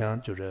是好像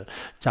就是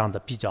讲的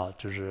比较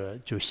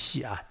就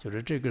细啊，就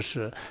是这个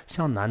是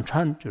像南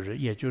传，就是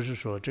也就是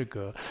说这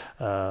个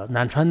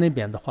南传那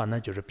边的话呢，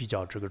就是比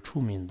较这个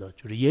出名的，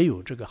就是也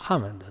有这个汉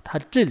文的，他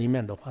这里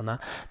面的话呢，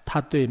他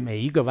对每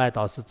一个外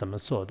道是怎么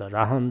说的，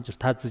然后就是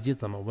他自己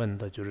怎么问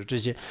的，就是这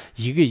些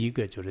一个一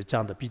个就是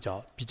讲的比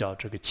较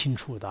这个清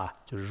楚的啊，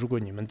就是如果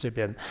你们这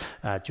边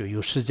就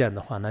有时间的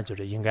话呢，就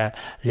是应该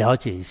了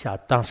解一下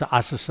当时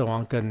阿阇世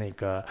王跟那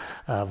个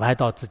外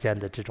道之间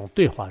的这种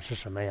对话是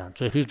什么样，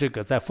最后这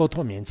个在佛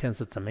陀面前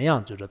是怎么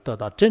样，就是得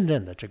到真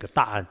正的这个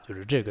答案，就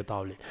是这个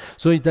道理。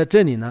所以在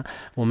这里呢，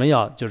我们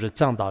要就是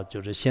讲到，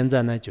就是现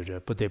在呢，就是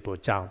不得不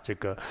讲这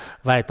个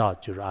外道，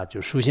就是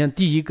就首先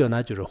第一个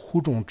呢，就是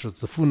护中之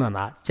子富那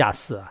那迦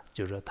叶啊，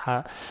就是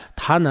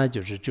他呢，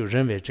就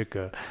认为这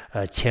个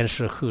前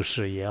世后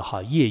世也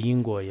好，业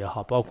因果也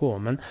好，包括我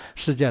们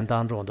世间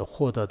当中的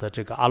获得的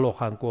这个阿罗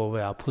汉果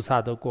位啊、菩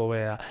萨的果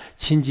位啊、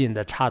清净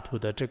的刹土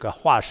的这个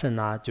化身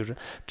啊，就是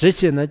这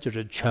些呢，就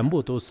是全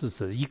部都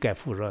是一概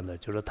负认的，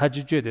就是他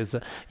就觉得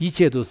是一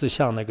切都是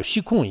像那个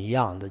虚空一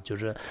样的，就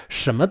是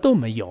什么都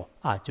没有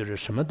啊，就是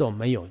什么都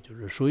没有，就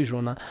是所以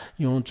说呢，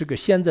用这个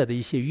现在的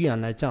一些语言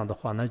来讲的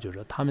话呢，就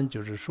是他们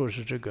就是说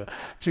是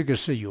这个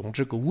是用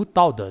这个悟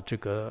道的这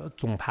个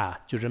宗派，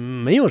就是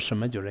没有什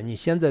么，就是你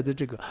现在的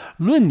这个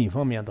伦理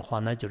方面的话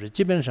呢，就是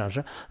基本上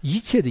是一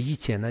切的一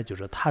切呢，就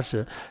是它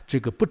是这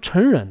个不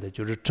承认的，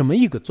就是这么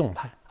一个宗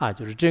派啊，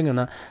就是这个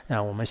呢，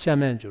我们下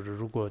面就是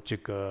如果这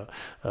个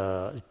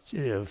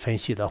分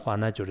析的话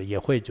呢，就是也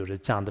会就是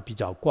讲的比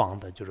较广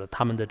的，就是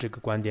他们的这个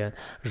观点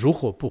如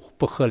何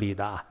不合理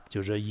的啊。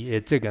就是也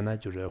这个呢，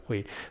就是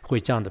会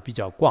讲的比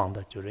较广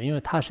的，就是因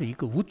为它是一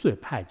个无罪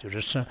派，就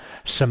是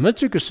什么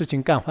这个事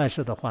情干坏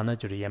事的话呢，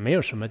就是也没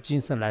有什么今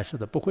生来世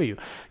的，不会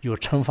有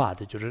惩罚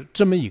的，就是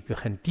这么一个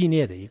很低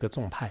劣的一个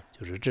宗派，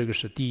就是这个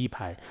是第一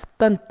派。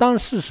但当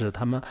时是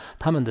他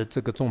们的这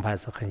个宗派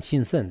是很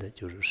兴盛的，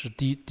就是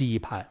第一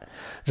派。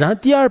然后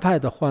第二派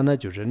的话呢，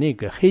就是那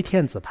个黑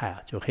天子派啊，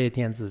就黑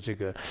天子这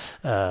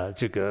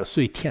个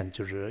碎天，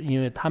就是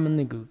因为他们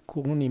那个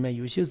故宫里面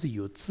有些是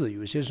有字，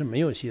有些是没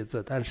有写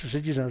字，但是实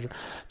际上是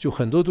就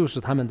很多都是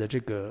他们的这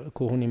个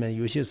故宫里面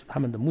有些是他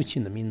们的母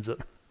亲的名字。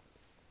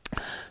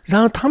然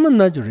后他们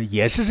呢，就是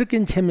也是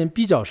跟前面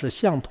比较是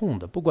相同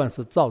的，不管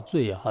是造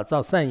罪也好，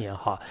造善也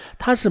好，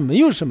它是没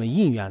有什么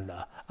因缘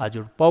的啊，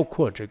就是包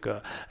括这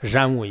个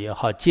染污也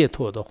好，解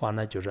脱的话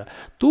呢，就是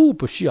都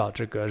不需要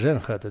这个任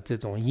何的这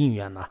种因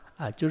缘呐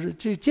啊，就是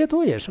这解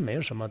脱也是没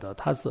有什么的，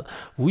它是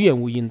无缘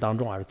无因当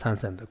中而产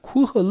生的。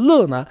苦和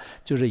乐呢，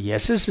就是也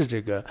是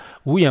这个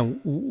无缘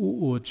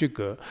无这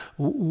个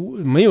无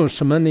没有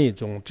什么那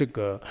种这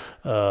个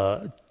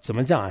怎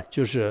么讲啊？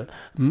就是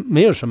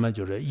没有什么，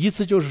就是意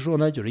思就是说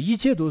呢，就是一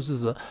切都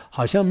是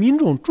好像命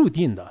中注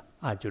定的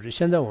啊。就是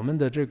现在我们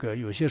的这个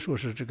有些说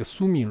是这个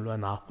宿命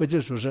论啊，或者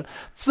说是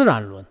自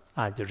然论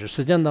啊，就是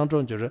实践当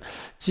中就是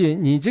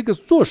你这个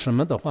做什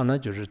么的话呢，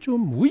就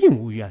无因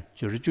无缘，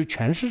就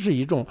全是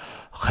一种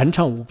恒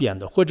常无变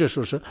的，或者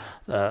说是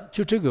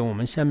就这个我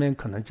们下面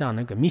可能讲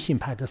那个迷信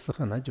派的时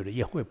候呢，就是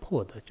也会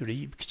破的，就是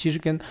其实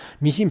跟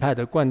迷信派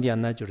的观点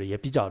呢，就是也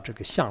比较这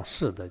个相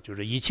似的，就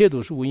是一切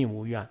都是无因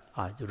无缘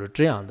啊，就是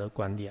这样的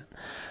观点。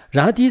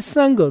然后第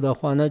三个的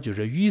话呢，就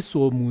是于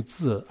所母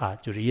子啊，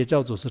就是也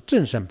叫做是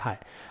正神派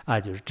啊，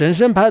就是正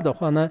神派的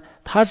话呢，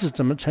他是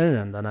怎么承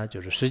认的呢？就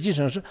是实际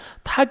上是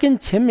他跟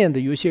前面的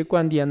有些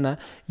观点呢，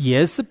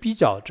也是比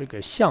较这个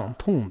相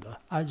同的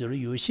啊，就是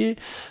有些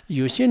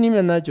里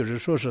面呢，就是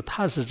说是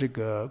他是这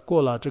个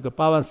过了这个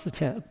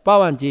8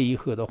万劫以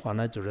后的话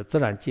呢，就是自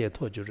然解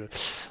脱，就是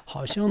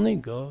好像那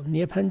个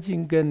涅槃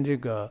经跟这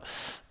个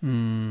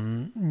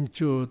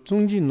就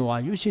宗经录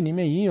啊，有些里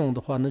面引用的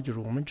话呢，就是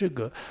我们这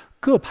个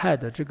各派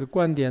的这个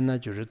观点呢，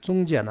就是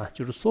中间呢，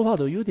就是说法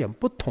都有点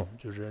不同。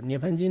就是涅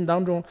槃经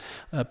当中，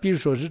比如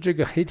说是这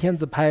个黑天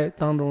子派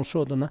当中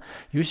说的呢，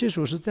有些时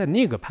候是在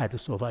那个派的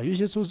说法，有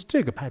些时候是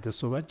这个派的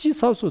说法。极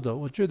少数的，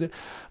我觉得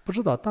不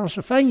知道当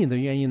时翻译的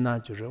原因呢，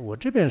就是我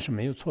这边是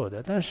没有错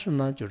的，但是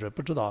呢，就是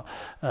不知道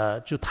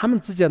就他们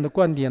之间的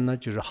观点呢，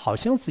就是好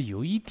像是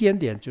有一点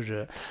点，就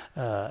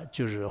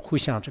是互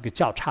相这个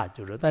交叉，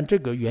但这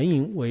个原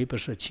因我也不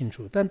是清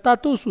楚。但大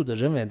多数的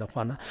认为的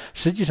话呢，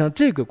实际上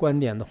这个观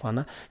点的话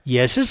呢，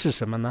也是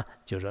什么呢？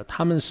就是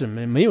他们是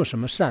没有什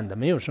么善的，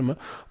没有什么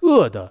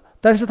恶的，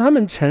但是他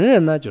们承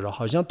认呢，就是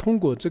好像通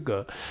过这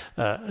个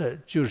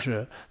就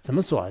是怎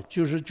么说啊？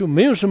就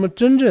没有什么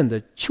真正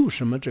的求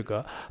什么这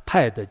个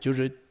派的，就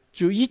是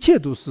就一切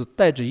都是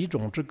带着一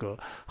种这个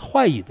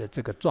怀疑的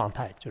这个状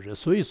态，就是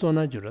所以说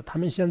呢，就是他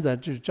们现在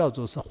就叫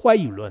做是怀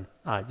疑论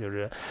啊，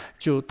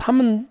就他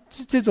们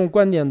这种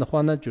观点的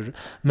话呢，就是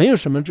没有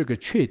什么这个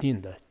确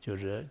定的，就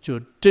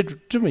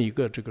这么一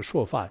个这个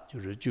说法，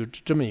就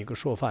这么一个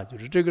说法，就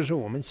是这个是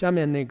我们下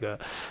面那个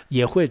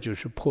也会就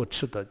是破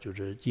斥的，就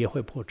是也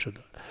会破斥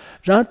的。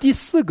然后第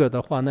四个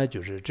的话呢，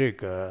就是这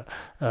个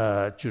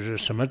就是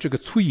什么这个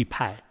粗义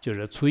派，就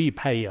是粗义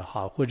派也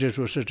好，或者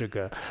说是这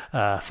个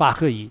法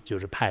赫义就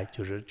是派，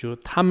就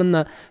他们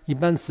呢一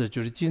般是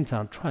就是经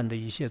常穿的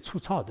一些粗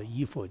糙的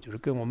衣服，就是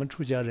跟我们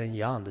出家人一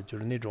样的，就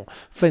是那种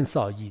粪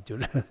扫衣，就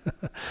是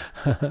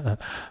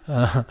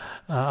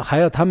还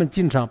有他们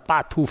经常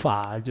拔头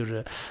发，就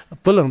是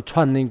不能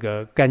穿那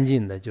个干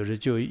净的，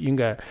就应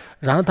该。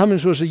然后他们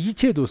说是一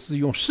切都是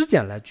用时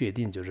间来决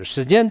定，就是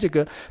时间这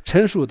个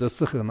成熟的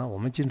时候呢，我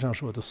们经常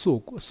说的速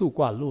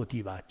卦落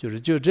地吧，就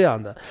这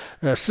样的。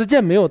时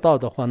间没有到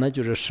的话，那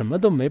就是什么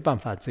都没办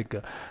法这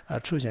个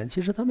出现。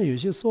其实他们有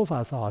些说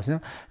法是好像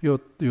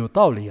有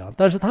道理啊，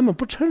但是他们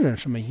不承认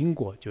什么因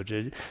果，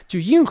就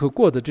因和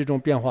果的这种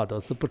变化都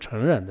是不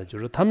承认的。就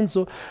是他们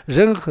说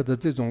任何的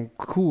这种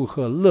苦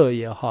和乐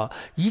也好，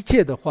一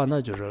切的话，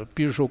那就是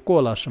比如说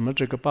过了什么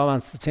这个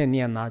84000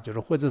年呐，就是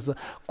或者是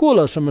过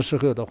了什么时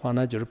候的话，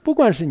那就是不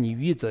管是你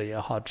愚者也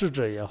好，智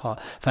者也好，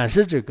凡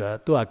是这个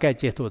都要该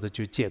解脱的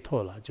就解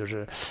脱了，就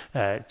是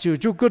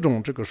就各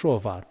种这个说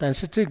法。但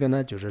是这个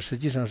呢，就是实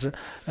际上是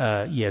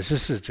也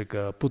是这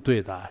个不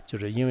对的，就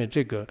是因为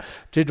这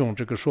种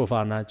这个说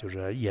法呢，就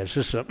是也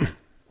是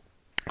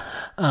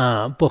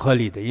不合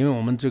理的。因为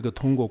我们这个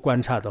通过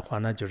观察的话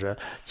呢，就是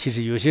其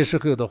实有些时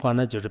候的话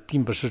呢，就是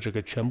并不是这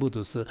个全部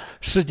都是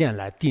时间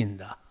来定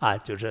的啊，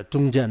就是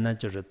中间呢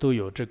就是都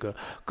有这个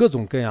各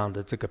种各样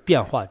的这个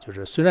变化。就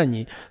是虽然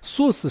你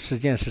说是时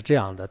间是这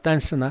样的，但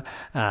是呢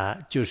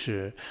就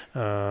是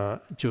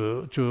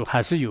就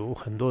还是有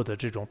很多的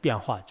这种变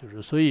化。就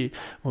是所以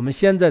我们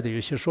现在的有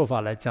些说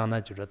法来讲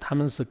呢，就是他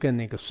们是跟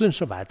那个顺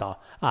势外道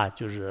啊，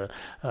就是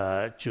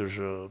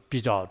比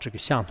较这个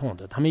相同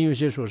的。他们有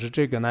些说是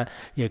这个呢，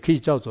也可以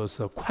叫做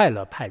是快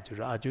乐派，就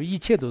是就一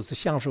切都是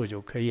享受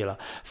就可以了。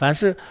凡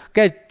是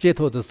该解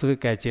脱的时候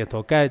该解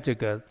脱，该这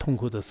个痛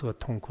苦的时候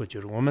痛苦，就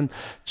是我们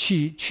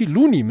去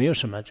努力没有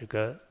什么这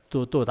个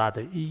多大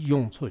的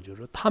用处。就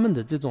是他们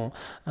的这种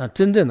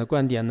真正的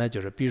观点呢，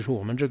就是比如说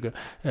我们这个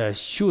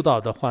修道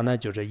的话呢，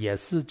就是也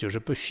是就是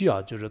不需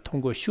要就是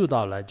通过修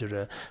道来就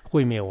是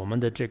毁灭我们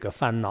的这个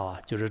烦恼啊，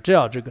就是只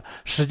要这个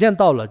时间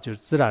到了就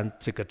自然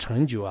这个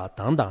成就啊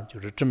等等，就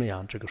是这么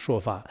样这个说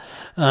法。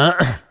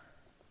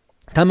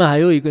他们还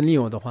有一个理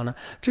由的话呢，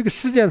这个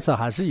世界上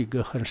还是一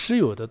个很实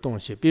有的东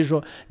西。比如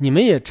说你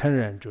们也承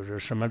认就是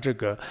什么这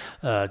个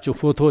就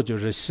佛陀就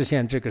是实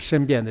现这个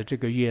身边的这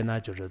个月呢，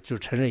就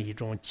承认一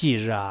种忌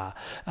日啊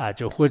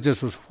就或者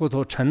说佛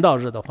陀成道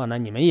日的话呢，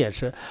你们也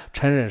是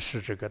承认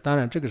是这个。当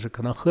然这个是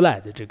可能后来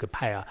的这个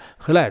派啊，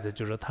后来的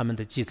就是他们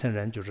的继承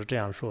人就是这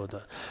样说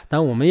的。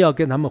但我们要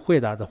跟他们回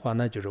答的话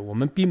呢，就是我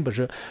们并不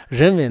是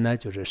认为呢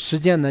就是时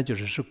间呢就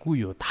是固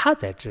有他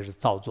在这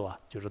造作啊，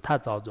就是他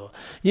造作。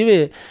因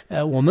为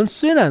我们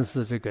虽然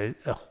是这个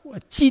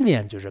纪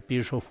念，就是比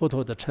如说佛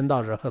陀的成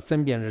道日和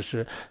身边日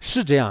是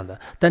这样的，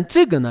但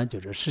这个呢，就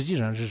是实际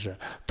上是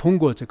通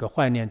过这个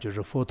怀念，就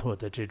是佛陀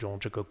的这种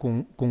这个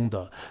功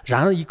德，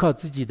然后依靠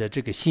自己的这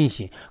个信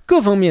心，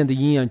各方面的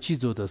营养具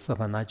足的时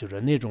候呢，就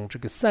是那种这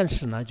个善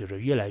事呢，就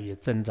是越来越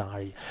增长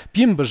而已，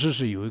并不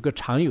是有一个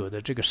常有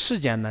的这个时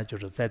间呢，就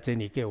是在这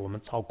里给我们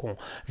操控，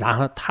然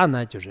后他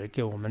呢，就是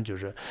给我们就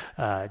是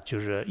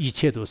一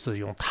切都是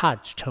用他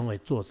成为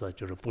作者，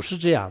就是不是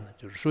这样的，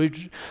就是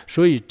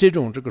所以这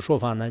种这个说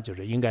法呢，就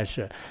是应该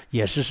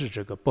也是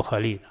这个不合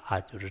理的啊，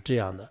就是这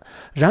样的。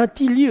然后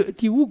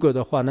第五个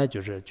的话呢，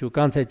就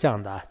刚才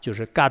讲的，就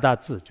是嘎达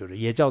字，就是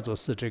也叫做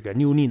是这个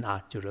牛令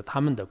啊，就是他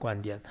们的观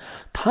点。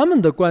他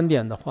们的观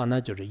点的话呢，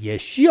就是也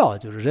需要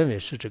就是认为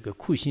是这个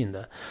苦行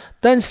的，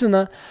但是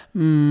呢，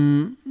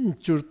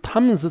就是他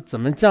们是怎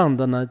么讲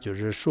的呢？就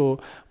是说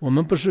我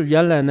们不是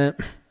原来呢。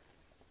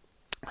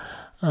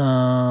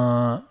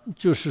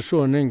就是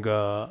说那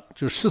个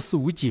就十四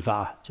无记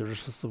法，就是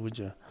十四无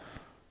记。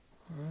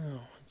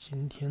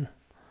今天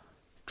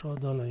找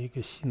到了一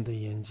个新的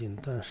眼镜，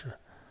但是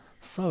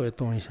稍微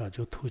动一下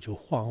就头就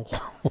晃，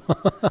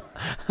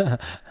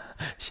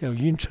像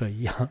晕车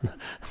一样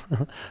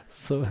的，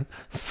所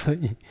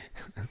以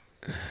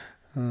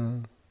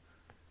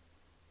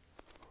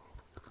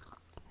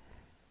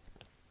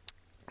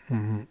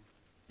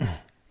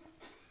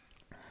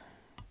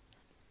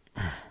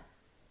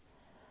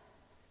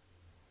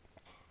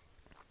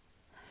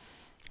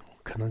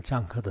可能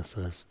讲课的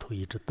时候是头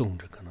一直动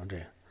着，可能这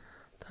样，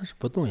但是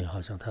不动也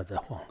好像他在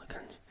晃的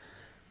感觉。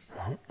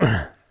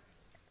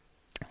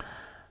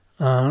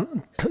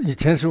以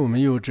前是我们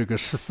有这个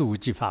十四无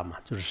记法嘛，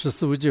就是十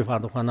四无记法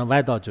的话呢，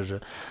外道就是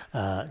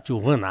就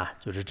问呢，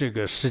就是这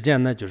个世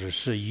间呢，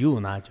是有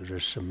呢，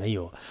是没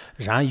有，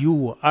然后有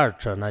无二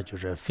者呢，就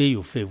是非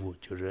有非无，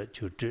就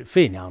这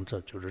非两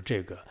者，就是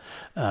这个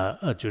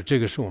就这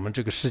个是我们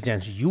这个世间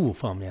是有无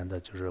方面的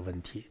就是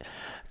问题。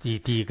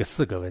第一个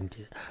4个问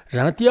题，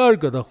然后第二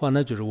个的话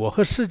呢，就是我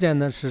和世间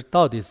呢是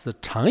到底是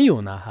常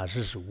有呢，还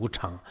是无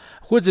常，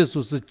或者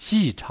说是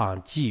既常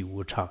既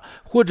无常，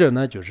或者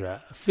呢就是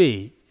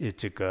非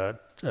这个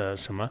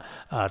什么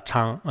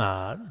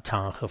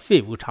常和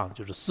非无常，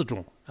就是4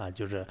种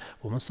就是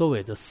我们所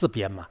谓的4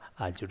边嘛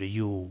就是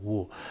有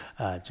无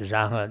就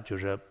然后就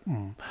是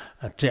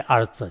这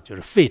2字就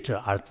是非这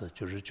2字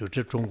就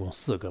这总共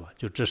4个吧，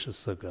就这是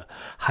4个。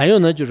还有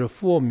呢就是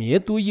佛灭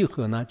度以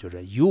后呢，就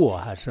是有我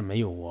还是没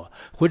有我，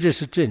或者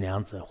是这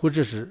2者，或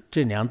者是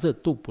这2者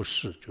都不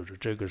是，就是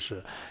这个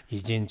是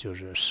已经就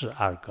是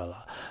12个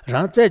了。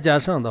然后再加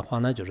上的话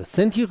呢，就是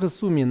身体和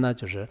宿命呢，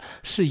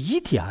是一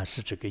体还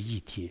是这个一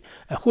体，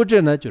或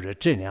者呢就是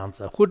这2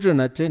者，或者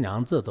呢这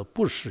2者都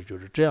不是，就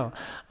是这样。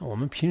我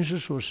们平时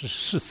说是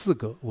14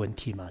个问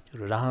题嘛，就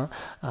是然后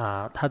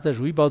他在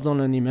如意宝藏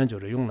论里面就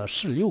是用了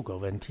16个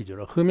问题，就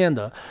是后面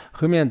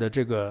的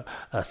这个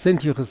身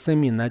体和生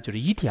命呢，就是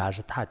一体还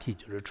是他体，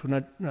就是除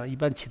了一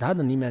般其他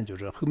的里面就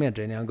是后面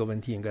这2个问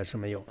题应该是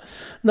没有。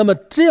那么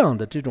这样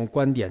的这种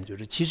观点，就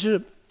是其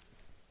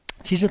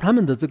实他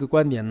们的这个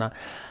观点呢，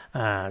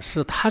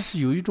它是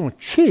有一种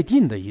确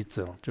定的一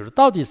种，就是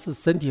到底是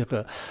身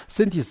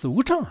体是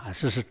无常还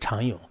是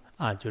常有。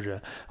就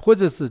是或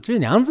者是这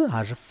2者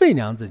还是非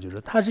2者，就是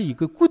它是一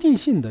个固定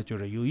性的，就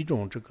是有一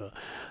种这个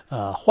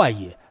怀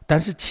疑。但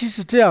是其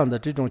实这样的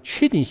这种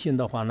确定性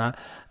的话呢，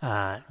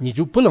你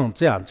就不能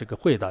这样这个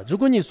回答。如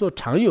果你说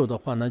常有的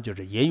话呢，就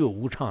是也有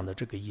无常的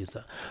这个意思；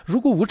如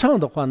果无常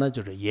的话呢，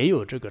就是也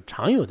有这个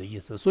常有的意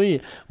思。所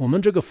以我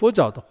们这个佛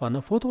教的话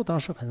呢，佛陀当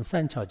时很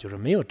善巧，就是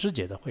没有直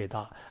接的回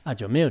答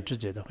就没有直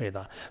接的回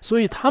答。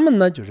所以他们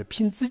呢，就是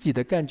凭自己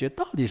的感觉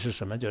到底是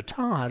什么，就是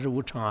常还是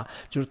无常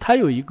就是它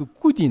有一个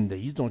固定的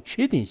一种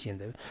确定性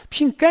的，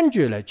凭感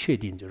觉来确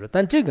定，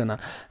但这个呢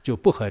就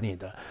不合理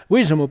的。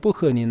为什么不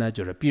合理呢？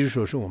就是比如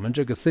说是我们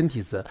这个身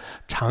体是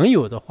常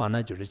有的话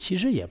呢，就是其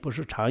实也不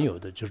是常有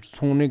的，就是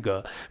从那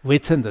个微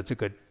尘的这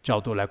个角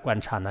度来观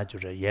察呢，就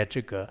是也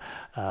这个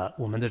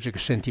我们的这个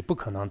身体不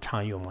可能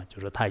常有嘛，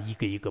就是它一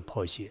个一个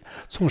剖析。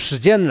从时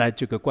间来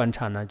这个观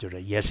察呢，就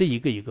是也是一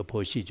个一个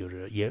剖析，就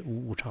是也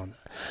无常的。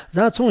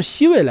然后从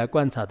细微来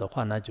观察的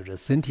话呢，就是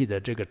身体的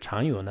这个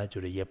常有呢，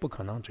就是也不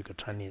可能这个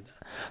成立的。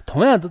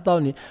同样的道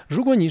理，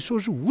如果你说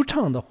是无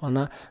常的话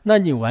呢，那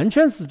你完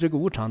全是这个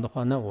无常的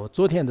话，那我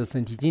昨天的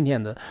身体今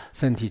天的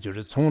身体，就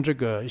是从这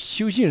个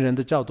修行人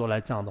的角度来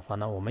讲的话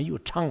呢，我们有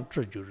常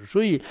志，就是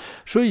所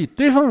以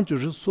对方就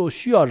是所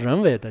需要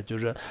认为的就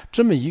是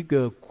这么一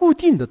个固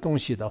定的东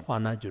西的话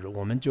呢，就是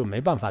我们就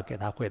没办法给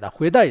他回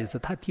答也是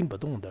他听不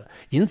懂的。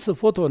因此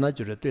佛陀呢，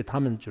就是对他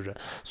们就是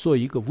说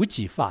一个无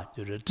记法，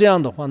就是这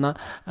样的话呢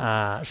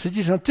实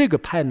际上这个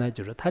派呢，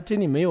就是他这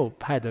里没有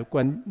派的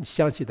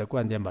详细的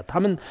观点吧，他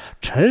们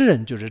承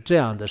认就是这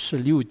样的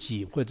16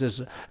记或者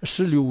是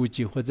16无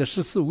记或者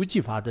14无记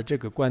法的这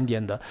个观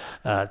点的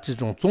这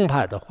种宗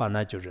派的话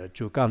呢，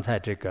就刚才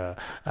这个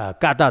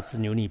嘎达兹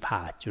牛尼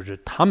派，就是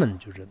他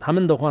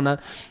们的话呢，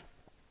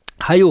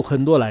还有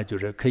很多来，就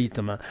是可以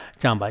这么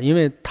讲吧，因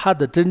为他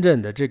的真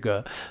正的这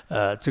个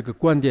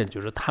观点，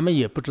就是他们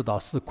也不知道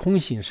是空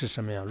性是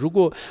什么样。如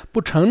果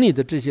不成立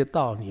的这些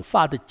道理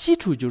法的基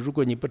础，就如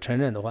果你不承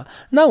认的话，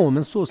那我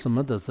们说什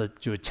么的是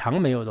就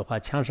强没有的话，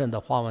强身的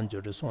花纹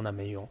就是说那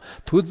没用。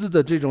图资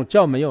的这种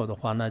教没有的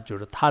话呢，就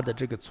是他的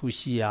这个粗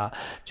细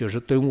就是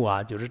顿悟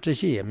就是这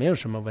些也没有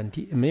什么问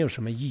题，没有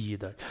什么意义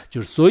的。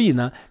就是所以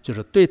呢，就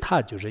是对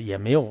他就是也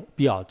没有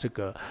必要这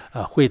个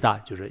回答，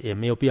就是也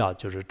没有必要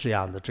就是这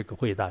样的这个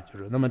回答，就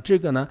是那么这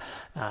个呢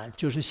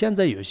就是现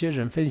在有些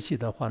人分析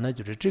的话呢，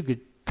就是这个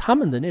他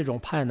们的那种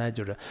派呢，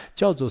就是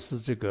叫做是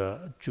这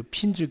个就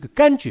凭这个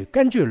感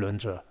觉论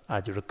者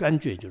就是感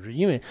觉，就是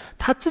因为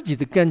他自己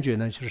的感觉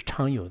呢就是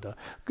常有的，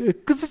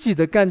自己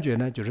的感觉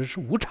呢就是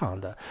无常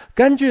的，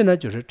感觉呢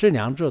就是这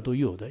2者都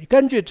有的，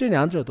感觉这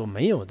2者都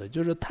没有的，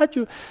就是他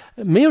就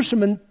没有什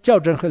么校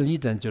正和例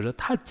证，就是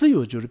他只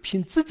有就是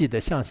凭自己的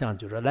想象，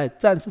就是来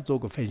暂时做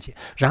个分析，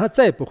然后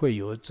再不会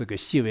有这个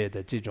细微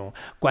的这种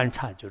观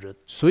察，就是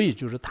所以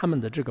就是他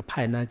们的这个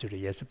派呢，就是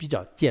也是比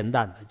较简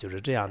单的，就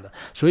是这样的。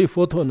所以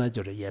佛陀呢，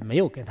就是也没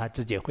有跟他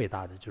直接回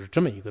答的，就是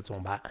这么一个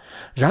宗派。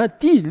然后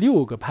第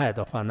6个派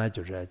的话呢，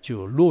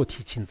就裸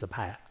体亲自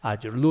派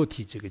就是裸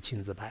体这个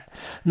亲自派。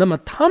那么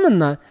他们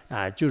呢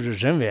就是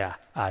认为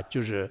啊，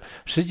就是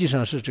实际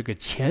上是这个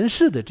前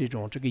世的这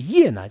个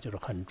业呢，就是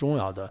很重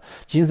要的。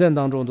今生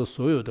当中的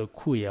所有的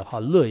苦也好，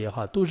乐也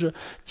好，都是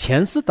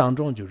前世当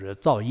中就是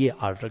造业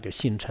而这个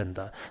形成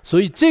的。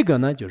所以这个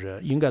呢，就是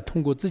应该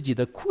通过自己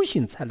的苦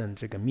行才能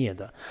这个灭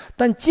的。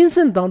但今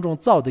生当中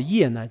造的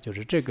业呢，就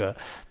是这个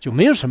就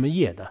没有什么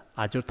业的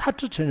啊，就是他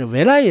只承认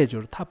未来业，就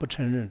是他不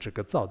承认这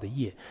个造的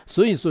业。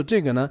所以说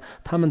这个呢，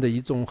他们的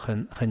一种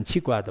很奇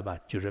怪的吧，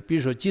就是比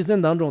如说今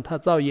生当中他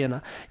造业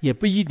呢，也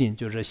不一定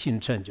就是形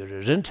成，就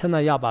是人成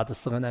了哑巴的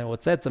时候呢，我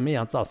再怎么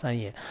样造三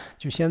业，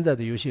就现在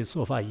的有些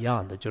说法一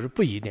样的，就是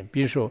不一定。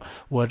比如说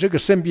我这个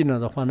生病了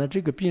的话呢，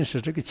这个病是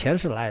这个前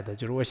世来的，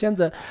就是我现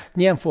在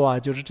念佛啊，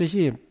就是这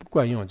些不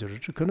管用，就是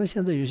这可能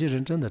现在有些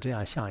人真的这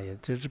样想，也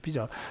这是比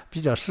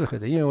较适合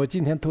的。因为我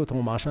今天头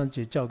痛，马上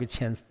就叫个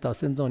签，到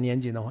深中年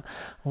纪的话，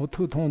我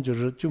头痛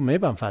就没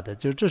办法的，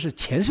就这是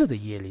前世的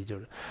业力，就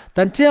是。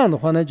但这样的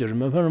话呢，就是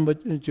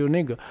就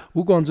那个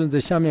无光尊在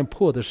下面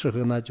破的时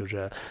候呢，就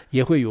是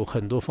也会有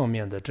很多方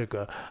面的这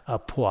个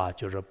破啊，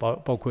就是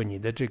包括你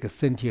的这个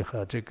身体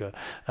和这个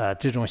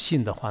这种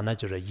性的话呢，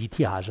就是一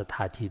体还是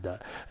他体的。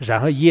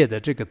然后业的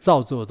这个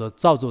造作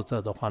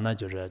者的话呢，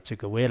就是这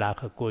个未来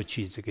和过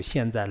去这个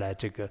现在来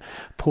这个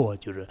破，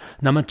就是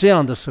那么这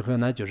样的时候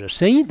呢，就是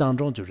生意当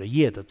中就是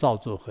业的造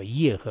作和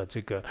业和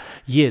这个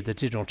业的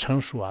这种成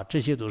熟啊，这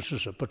些都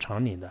是不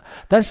成立的。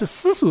但是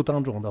世俗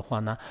当中的话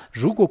呢，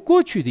如果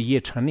过去的业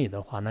成立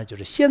的话呢，就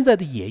是现在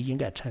的业应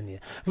该成立。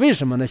为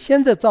什么呢？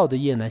现在造的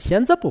业呢，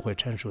现在不会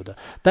成熟的，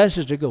但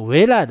是这个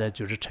未来的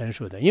就是成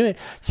熟的。因为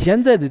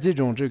现在的这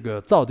个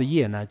造的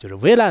业呢，就是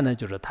未来呢，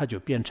就是它就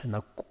变成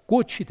了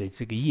过去的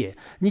这个业。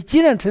你既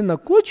然成了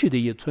过去的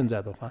业存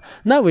在的话，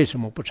那为什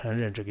么不承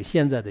认这个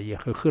现在的业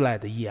和后来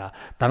的业啊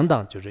等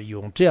等？就是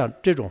用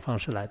这种方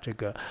式来这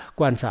个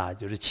观察，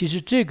就是其实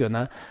这个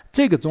呢，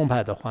这个宗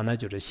派的话呢，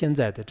就是现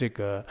在的这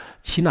个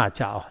耆那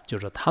教啊，就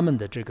是他们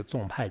的这个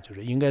宗派，就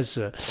是应该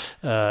是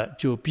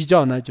就比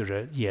较呢，就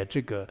是也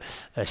这个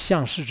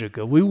像是这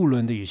个唯物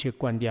论的有些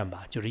观点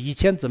吧。就是以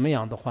前怎么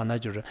样的话呢，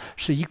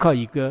是依靠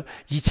一个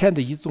以前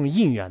的一种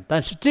因缘，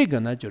但是这个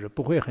呢，就是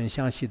不会很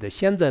详细的。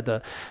现在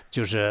的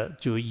就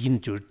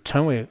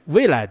成为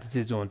未来的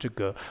这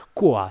个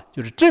果啊，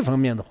就是这方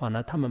面的话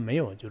呢，他们没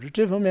有。就是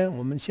这方面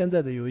我们现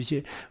在的有一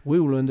些唯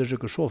物论的这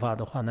个说法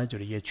的话呢，就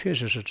是也确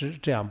实是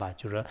这样吧。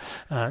就是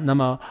那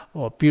么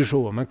比如说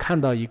我们看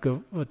到一个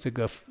这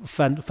个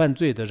犯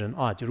罪的人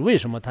啊，就是为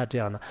什么他这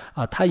样呢？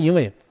啊，他因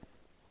为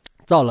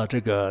造了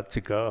这个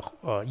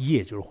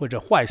业，就是或者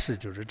坏事，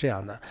就是这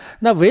样的。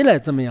那未来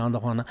怎么样的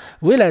话呢？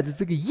未来的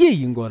这个业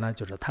因果呢，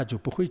就是他就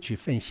不会去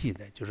分析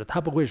的，就是他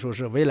不会说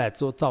是未来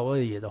造恶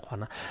业的话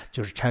呢，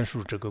就是阐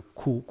述这个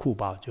苦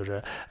报，就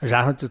是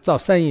然后就造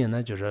善业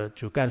呢，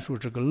就干述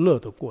这个乐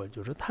的果，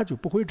就是他就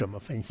不会这么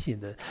分析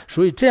的。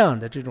所以这样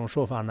的这种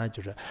说法呢，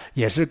就是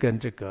也是跟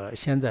这个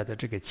现在的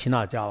这个耆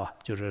那教啊，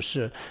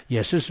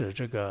也是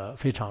这个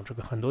非常这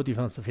个很多地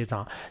方是非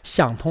常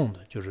相通的。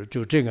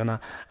就这个呢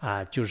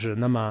就是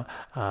那么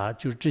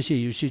就这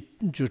些有些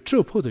就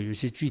这破的有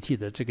些具体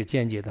的这个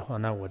见解的话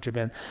呢，我这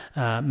边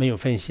没有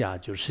分析啊。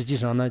就实际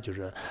上呢，就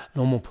是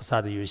龙母菩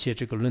萨的有一些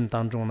这个论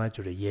当中呢，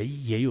就是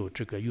也有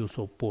这个有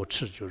所驳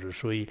斥，就是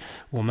所以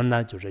我们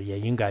呢，就是也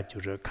应该就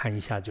是看一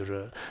下，就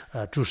是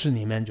注释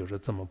里面就是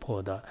怎么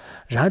破的。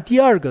然后第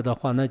二个的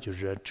话呢，就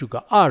是这个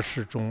二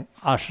十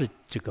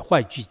这个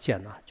坏具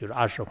见呢，就是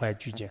20坏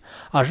具见。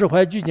20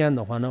坏具见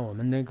的话呢，我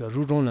们那个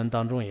入中论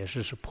当中也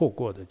是破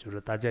过的，就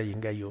是大家应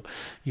该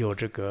有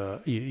这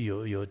个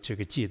这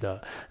个记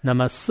得。那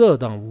么色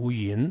当无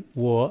云，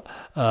我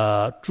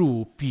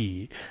住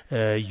必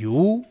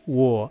由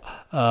我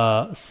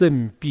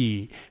身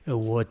必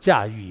我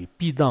驾驭，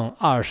必当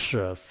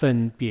20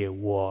分别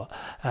我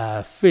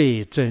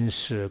非真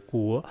实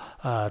故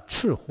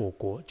赤火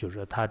国，就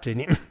是他这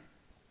里。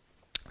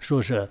说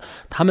是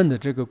他们的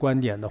这个观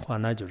点的话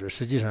呢，就是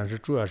实际上是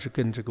主要是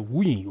跟这个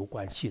无因有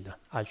关系的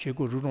啊。学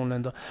过入中论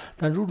的，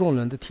但入中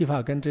论的提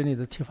法跟这里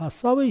的提法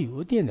稍微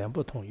有点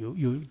不同，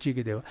有这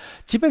个地方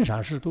基本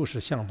上都是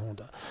相同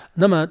的。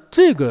那么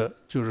这个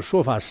就是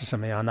说法是什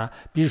么样呢？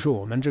比如说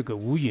我们这个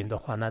无因的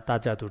话呢，大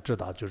家都知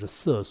道就是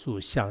色素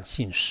相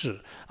性识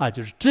啊，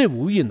就是这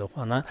无因的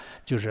话呢，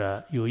就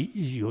是有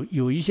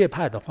一些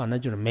派的话呢，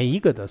就是每一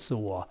个的是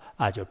我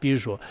啊，就比如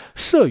说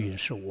色蕴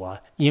是我，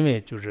因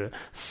为就是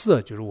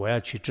色就是我要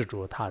去执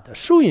着它的，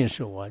受蕴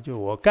是我，就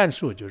我感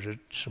受就是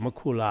什么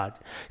苦啦，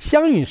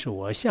相蕴是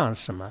我想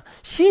什么，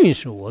心蕴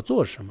是我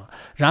做什么，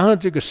然后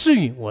这个识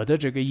蕴我的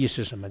这个意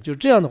识什么，就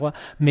这样的话，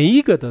每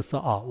一个都是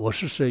我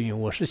是色蕴，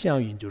我是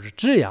相蕴，就是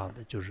这样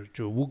的，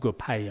就5个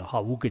派也好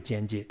，5个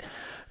见解。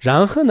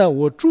然后呢，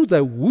我住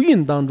在无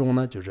蕴当中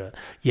呢，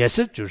也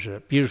是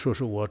比如说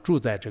是我住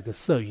在这个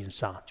色蕴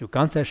上，就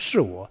刚才是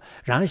我，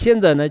然后现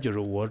在呢，就是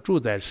我住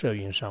在色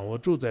蕴上，我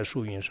住在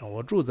受蕴上，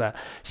我住在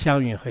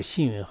相蕴和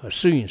心蕴和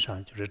识时运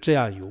上就是这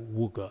样有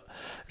5个，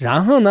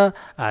然后呢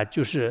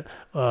就是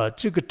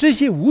这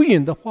些五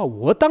蕴的话，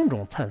我当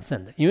中产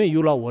生的，因为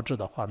有了我执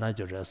的话，那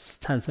就是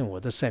产生我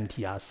的身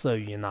体啊、色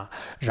蕴啊，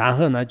然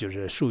后呢就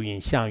是受蕴、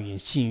相蕴、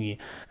性蕴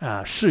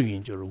识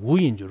蕴，就是五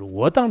蕴，就是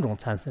我当中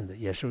产生的，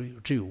也是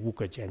只有5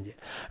个见解。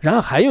然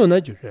后还有呢，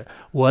就是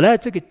我来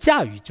这个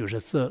驾驭，就是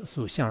色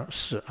素相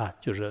识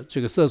就是这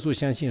个色素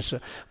相性识，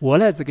我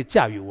来这个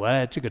驾驭，我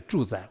来这个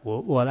主宰，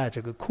我来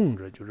这个控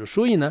制，就是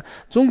所以呢，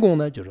总共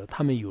呢就是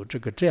他们有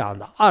这样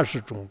的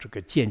20种这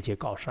个见解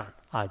高山。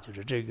就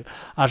是这个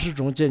20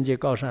种见解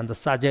高山的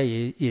萨迦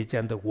耶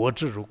见的我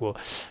执，如果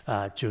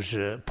就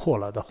是破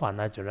了的话，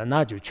那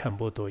就全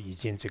部都已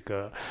经这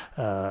个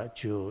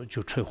就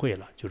摧毁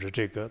了，就是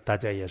这个大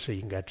家也是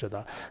应该知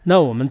道。那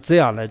我们这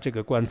样来这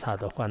个观察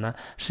的话呢，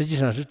实际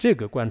上是这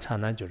个观察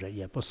呢，就是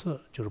也不是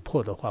就是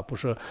破的话不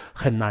是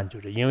很难，就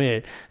是因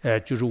为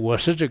就是我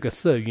是这个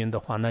色蕴的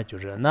话呢，就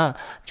是那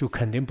就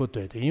肯定不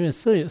对的，因为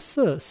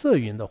色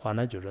蕴的话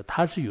呢，就是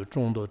它是有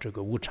众多这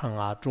个无常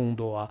啊、众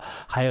多啊，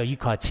还有依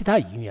靠其他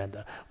因缘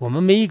的。我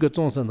们每一个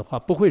众生的话，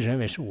不会认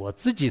为是我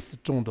自己是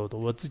众多的，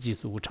我自己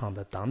是无常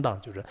的等等，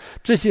就是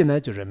这些呢，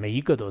就是每一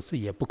个都是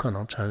也不可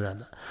能承认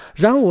的。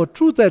然后我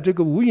住在这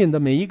个无蕴的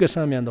每一个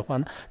上面的话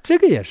呢，这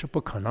个也是不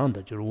可能的，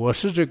就是我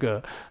是这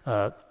个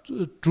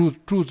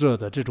住着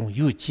的这种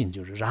有境，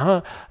就是然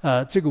后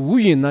这个无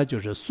蕴呢，就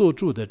是所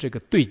住的这个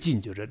对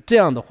境，就是这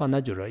样的话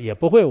呢，就是也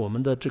不会我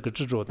们的这个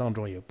执着当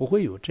中也不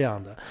会有这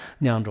样的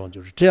两种，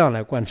就是这样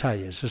来观察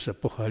也是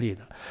不合理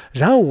的。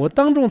然后我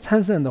当中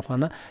产生的话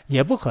呢，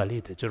也不合理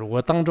的，就是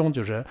我当中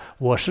就是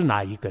我是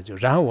哪一个，就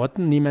然后我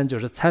里面就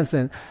是产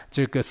生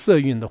这个色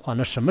蕴的话，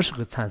那什么时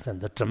候产生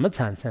的，怎么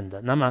产生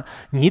的，那么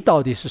你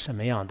到底是什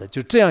么样的，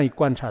就这样一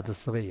观察的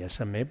时候也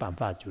是没办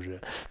法，就是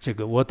这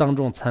个我当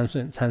中产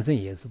生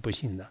也是不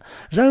行的。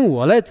然后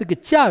我来这个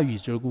驾驭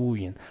这个无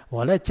蕴，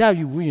我来驾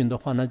驭无蕴的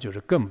话，那就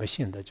是更不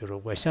行的，就是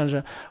我像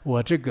是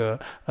我这个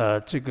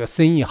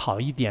生意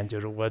好一点，就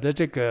是我的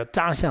这个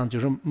长相就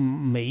是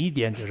美一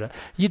点，就是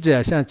一直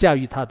要想驾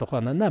驭它的话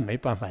呢，那没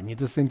办法，你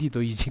的身体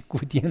都已经固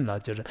定了，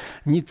就是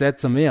你再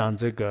怎么样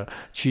这个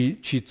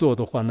去做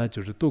的话呢，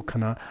就是都可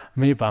能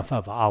没办法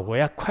吧我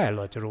要快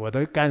乐，就是我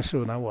的感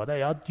受呢，我的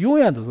要永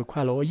远都是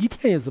快乐，我一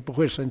天也是不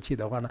会生气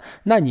的话呢，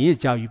那你也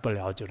驾驭不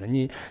了，就是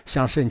你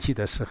想生气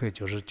的时候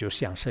就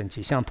想生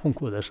气，想痛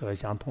苦的时候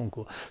想痛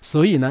苦。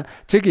所以呢，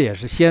这个也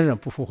是先人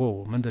不符合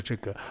我们的这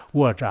个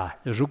我执。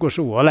如果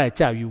是我来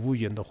驾驭无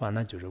蕴的话，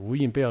那就是无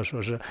蕴不要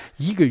说是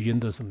一个蕴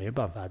都是没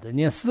办法的，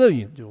连色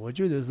蕴，就我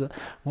觉得是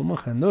我们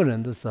很多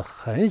人都是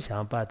很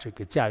想把这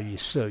个驾驭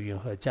色蕴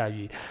和驾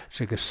驭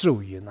这个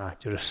受蕴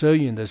就是色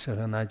蕴的时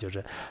候呢，就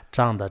是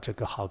长得这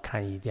个好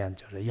看一点，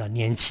就是要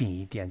年轻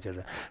一点，就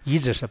是一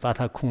直是把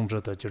它控制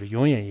的，就是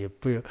永远也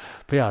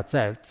不要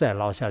再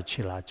捞下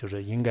去了，就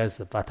是应该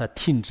是把它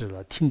停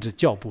止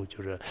脚步，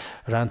就是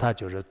让它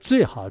就是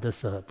最好的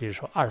时候，比如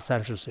说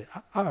20-30岁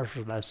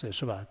，20来岁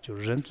是吧？就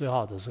是人最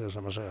好的时候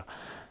什么时候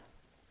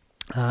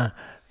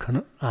可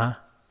能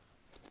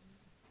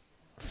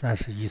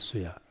31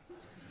岁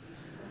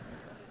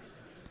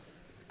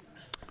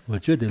我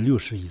觉得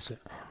61岁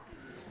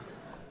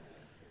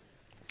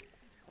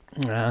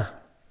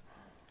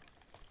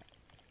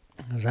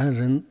然后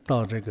人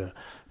到这个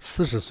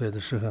40岁的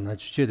时候呢，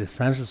就觉得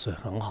30岁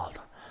很好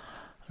的，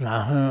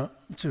然后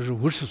就是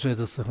50岁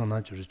的时候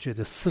呢，就是觉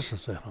得40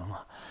岁很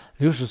好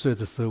，60岁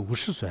的时候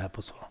50岁还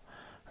不错，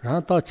然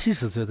后到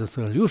70岁的时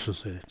候60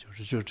岁，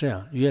就这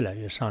样越来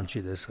越上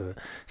去的时候，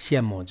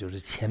羡慕就是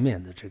前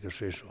面的这个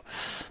岁数，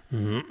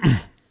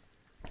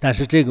但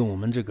是这个我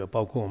们这个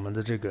包括我们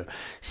的这个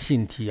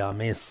性体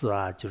美思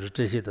就是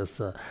这些的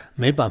是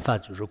没办法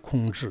就是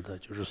控制的，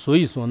就是所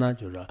以说呢，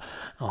就是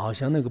好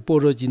像那个般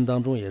若经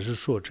当中也是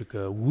说这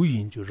个无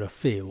蕴就是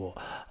非我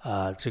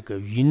这个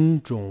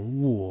蕴中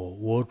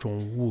我中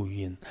无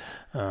蕴，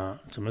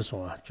怎么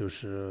说就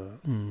是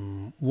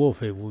我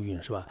非无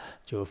蕴是吧？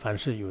就凡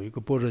是有一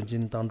个般若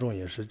经当中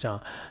也是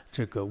讲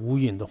这个无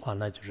蕴的话，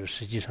那就是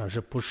实际上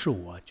是不是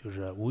我，就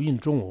是无蕴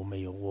中我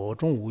没有，我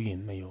中无蕴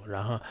没有，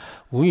然后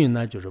无蕴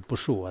呢就是不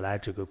是我来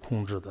这个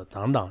控制的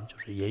等等，就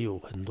是也有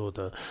很多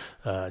的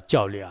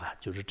教理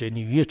就是这里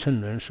月称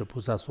论是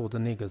菩萨说的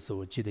那个字，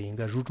我记得应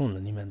该入中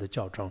论里面的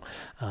教证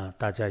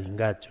大家应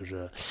该就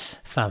是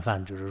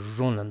翻就是入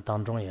中论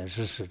当中也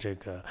是这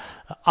个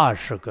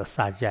20个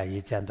萨迦耶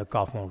见的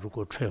高峰如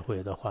果摧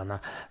毁的话呢，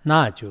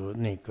那就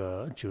那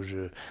个就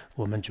是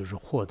我们就是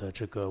获得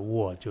这个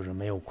我就是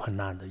没有困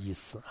难的意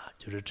思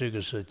就是这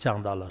个是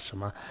降到了什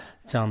么？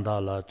降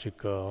到了这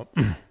个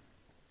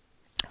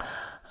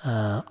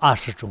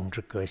20种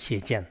这个邪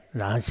见，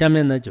然后下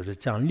面呢就是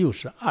讲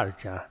62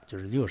见，就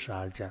是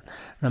62见。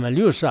那么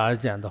62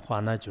见的话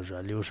呢，就是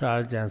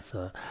62见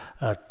是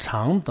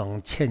长等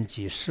前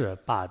几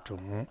18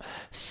种，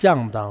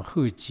相当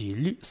后几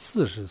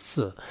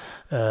44，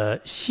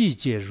细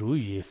节如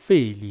于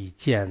费力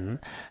见，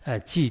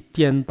即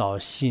颠倒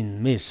性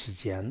没时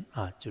间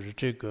就是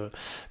这个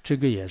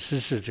也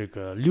是这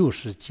个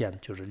60见，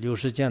就是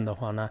60见的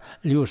话呢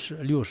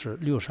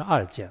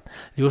，62见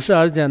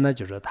，62见呢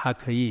就是它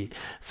可以以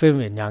分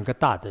为2个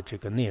大的这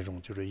个内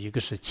容，就是一个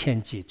是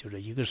前记，就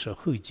是一个是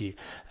后记。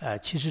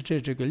其实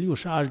这个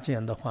62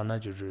件的话呢，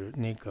就是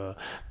那个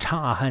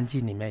长阿含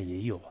经里面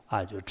也有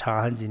啊，就长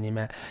阿含经里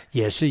面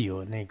也是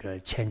有那个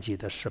前记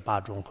的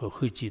18种和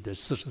后记的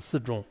44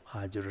种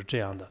啊，就是这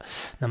样的。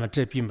那么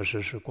这并不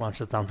是光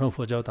是藏传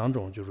佛教当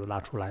中就是拉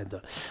出来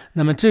的。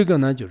那么这个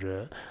呢，就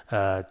是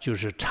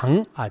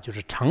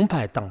长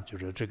排档，就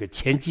是这个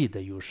前记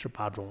的有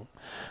18种，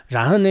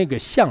然后那个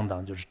相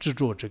档就是制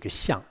作这个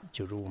相，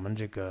就是我们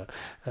这个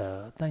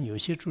但有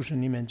些注释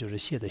里面就是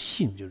写的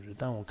信，就是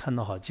但我看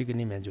到好几个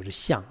里面就是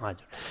相啊，就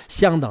是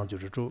相档就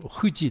是做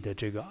后记的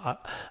这个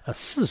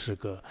40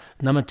个。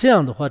那么这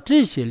样的话，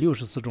这些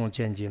64种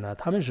见解呢，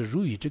他们是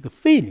入于这个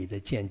肺里的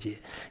见解，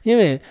因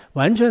为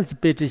完全是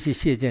被这些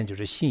谢见就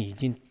是信已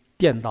经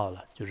颠倒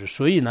了，就是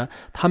所以呢，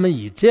他们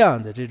以这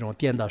样的这种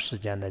颠倒世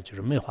界呢，就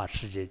是魅化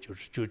世界，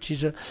就其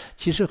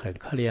实很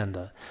可怜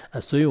的。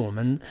所以我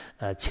们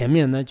前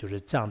面呢就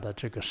是讲的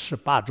这个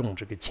18种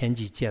这个前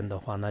几见的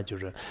话呢，就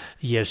是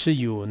也是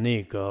有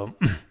那个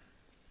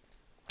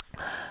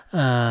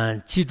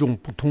几种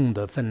不同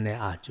的分类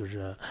啊，就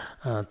是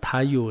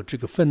它有这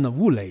个分的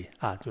物类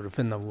啊，就是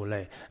分的物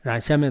类，然后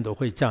下面都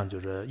会讲，就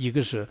是一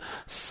个是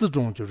4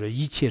种就是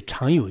一切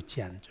常有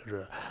见，就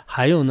是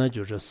还有呢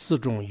就是4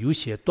种有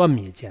些断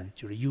灭见，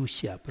就是有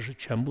些不是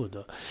全部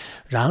的，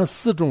然后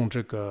4种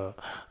这个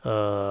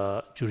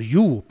就是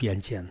有无边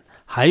见，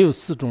还有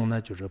4种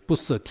呢就是不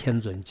色天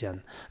尊见，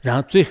然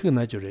后最后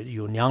呢就是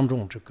有2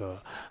种这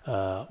个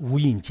无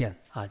因见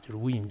啊，就是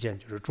无因见，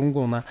就是中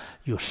共呢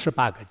有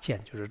18个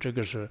见，就是这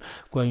个是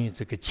关于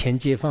这个前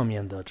阶方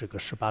面的这个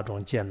18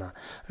种见呢。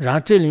然后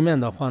这里面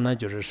的话呢，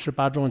就是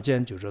18种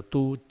见就是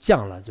都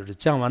讲了，就是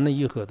讲完了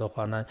以后的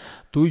话呢，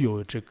都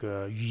有这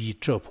个予以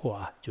遮破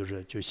啊，就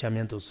下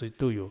面都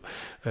有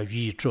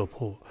予以遮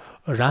破。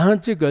然后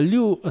这个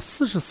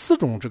44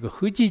种这个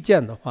合计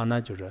见的话呢，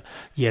就是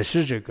也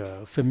是这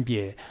个分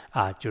别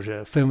啊，就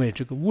是分为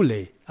这个物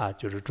类啊，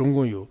就是总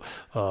共有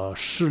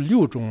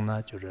16种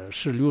呢，就是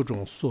16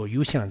种所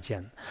有相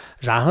见，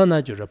然后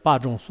呢就是8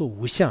种所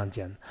无相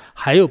见，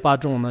还有8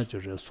种呢就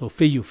是所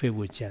非有非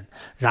无见，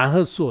然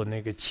后所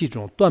那个7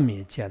种断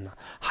灭见呢，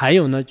还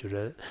有呢就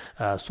是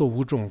所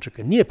5种这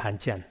个涅槃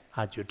见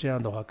啊，就这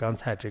样的话，刚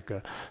才这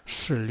个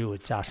16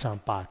加上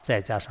8，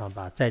再加上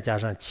8，再加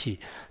上7，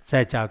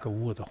再加个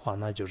5的话，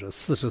那就是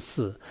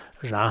44，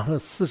然后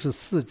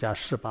44加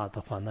18的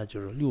话，那就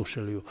是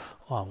66。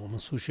哇，我们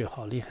数学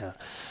好厉害，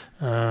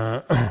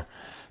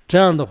这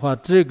样的话，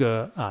这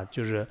个啊，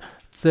就是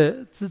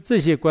这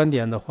些观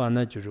点的话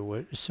呢，就是我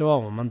希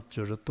望我们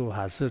就是都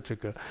还是这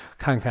个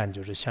看看，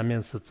就是下面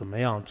是怎么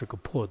样这个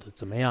破的，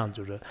怎么样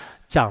就是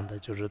讲的，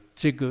就是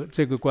这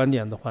个观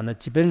点的话呢，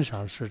基本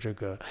上是这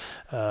个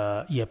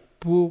也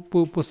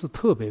不是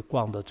特别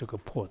光的这个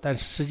破，但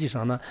是实际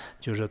上呢，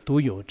就是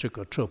都有这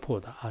个遮破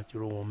的啊，就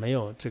是我没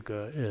有这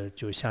个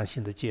就详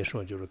细的介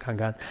绍，就是看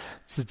看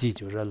自己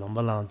就是能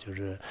不能就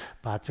是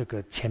把这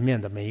个前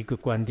面的每一个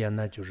观点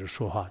呢，就是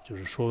说哈，就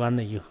是说完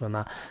了以后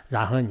呢，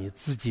然后你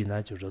自己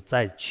呢就是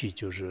再去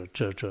就是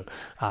这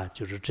啊，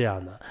就是这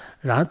样的。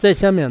然后在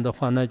下面的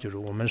话呢，就是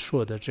我们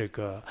说的这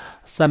个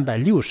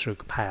360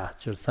个派啊，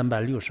就是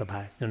360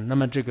派。那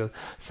么这个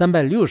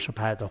360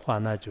派的话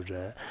呢，就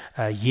是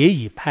也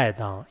以派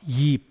当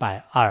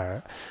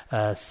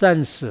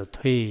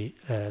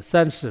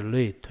120，30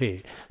类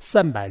退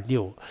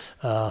360，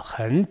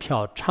横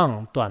挑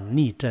长短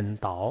逆正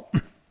道。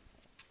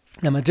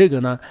那么这个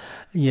呢，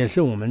也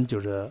是我们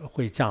就是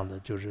会讲的，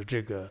就是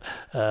这个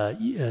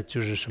就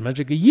是什么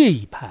这个叶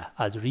一派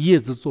啊，就是叶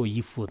子做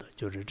衣服的，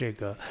就是这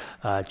个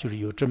就是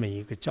有这么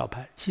一个教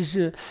派。其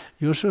实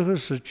有时候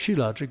是去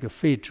了这个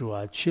非洲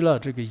啊，去了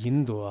这个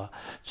印度啊，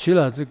去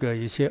了这个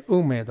一些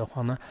欧美的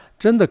话呢，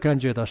真的感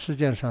觉到世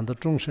界上的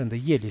众生的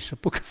业力是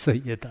不可思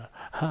议的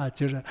啊！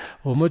就是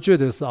我们觉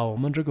得是啊，我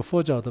们这个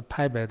佛教的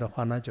派别的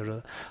话呢，就是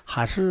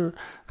还是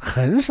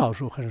很少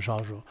数，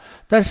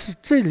但是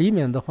这里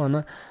面的话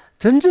呢，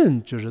真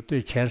正就是对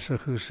前世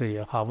后世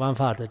也好，万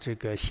法的这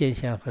个现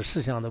象和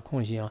事项的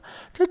空性啊，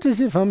这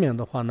些方面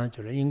的话呢，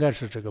就是应该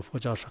是这个佛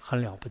教是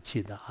很了不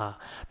起的啊。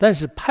但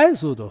是派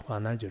数的话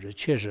呢，就是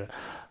确实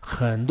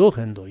很多，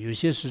有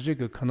些是这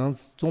个可能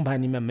宗派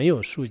里面没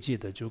有书记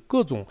的，就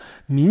各种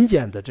民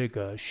间的这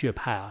个学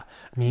派啊，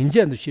民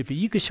间的学派，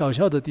一个小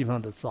小的地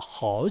方的是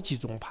好几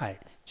种派。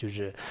就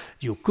是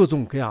有各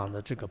种各样的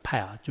这个派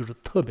啊，就是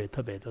特别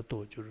的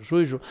多，就是所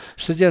以说，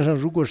实际上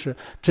如果是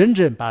真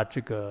正把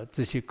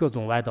这些各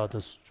种外道的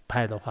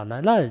派的话，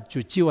那就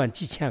几万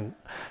几千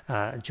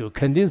啊，就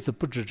肯定是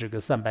不止这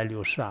个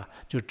360啊，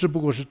就只不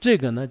过是这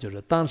个呢，就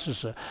是当时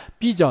是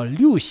比较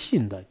流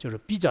行的，就是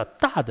比较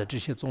大的这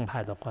些宗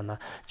派的话呢，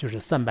就是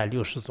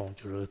360宗，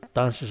就是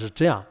当时是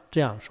这样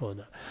说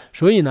的。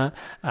所以呢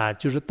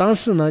就是当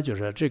时呢，就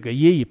是这个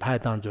耶一派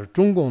当就是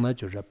中共呢，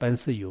就是本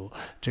是有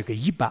这个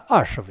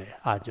120位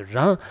啊，就是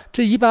然后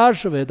这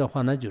120位的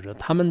话呢，就是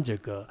他们这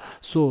个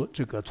所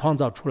这个创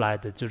造出来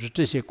的就是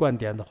这些观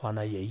点的话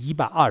呢，也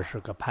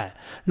120个派。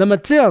那么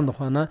这样的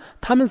话呢，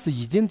他们是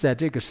已经在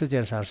这个世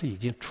界上是已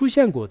经出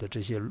现过的这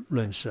些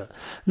论述。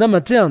那么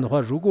这样的话，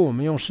如果我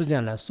们用时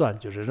间来算，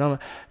就是那么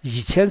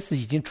以前是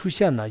已经出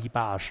现了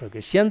120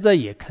个，现在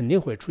也肯定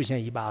会出现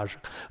120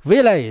个，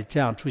未来也这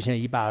样出现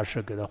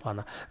120个的话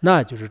呢，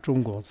那就是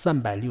中共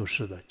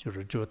360的，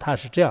就它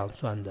是这样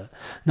算的。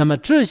那么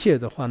这些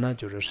的话呢，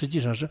就是实际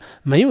上是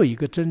没有一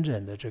个真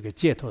正的这个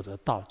解脱的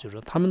道，就是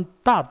他们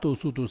大多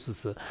数都是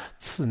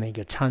吃那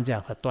个常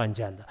见和短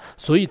见的，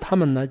所以他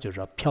们呢就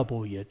是漂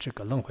泊于这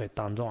个轮回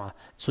当中啊，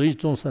所以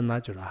众生呢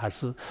就是还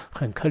是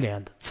很可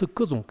怜的，吃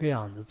各种各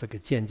样的这个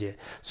见解。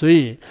所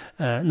以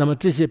那么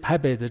这些派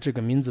别的这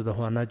个名字的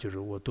话呢，就是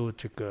我都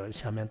这个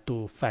下面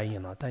都翻译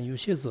了，但有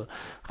些是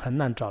很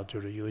难找，就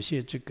是有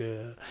些这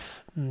个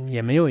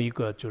也没有一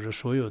个就是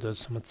所有的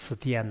什么词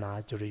典呐，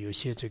就是有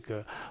些这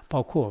个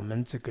包括我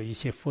们这个一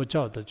些佛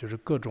教的就是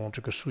各种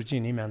这个书籍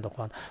里面的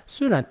话，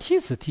虽然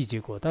提及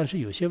过，但是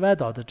有些歪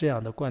导的这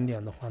样的观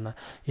点的话呢，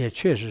也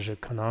确实是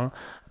可能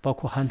包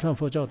括汉传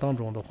佛教当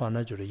中的话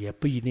呢，就是也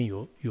不一定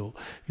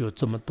有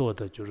这么多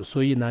的，就是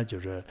所以呢就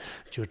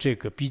这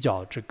个比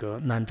较这个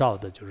难找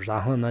的，就是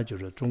然后呢就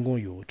是中共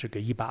有这个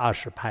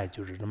120派，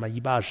就是那么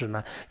120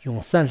呢用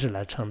30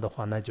来乘的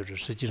话呢，就是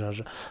实际上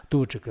是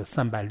都这个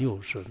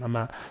360。那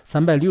么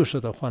360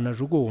的话呢，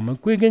如果我们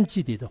归根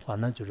结底的话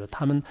呢，就是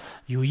他们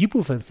有一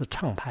部分是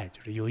长派，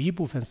就是有一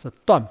部分是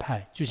短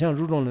派，就像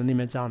入中论里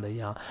面讲的一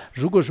样，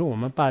如果说我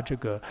们把这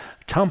个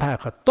长派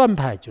和短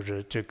派就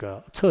是这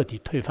个彻底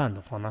推翻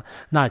的话呢，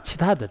那其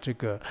他的这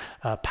个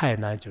派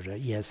呢，就是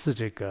也是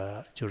这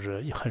个就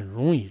是很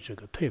容易这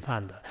个推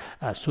翻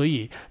的所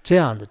以这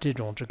样的这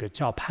种这个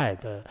教派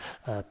的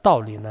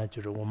道理呢，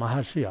就是我们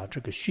还是要这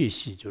个学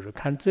习，就是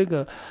看这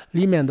个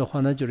里面的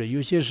话呢，就是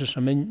有些是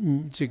什么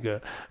这个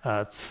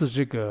吃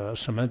这个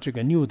什么这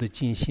个牛的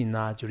精心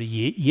呐，就是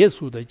耶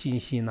稣的精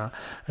心呐，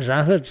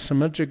然后什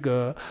么这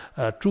个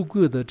猪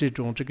狗的这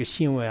种这个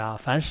行为啊，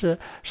凡是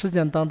实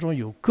践当中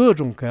有各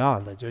种各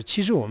样的，就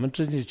其实我们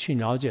直接去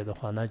了解的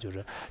话呢，就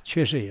是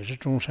确实也是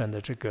众生的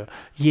这个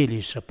业力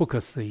是不可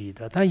思议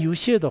的，但有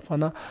些的话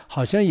呢，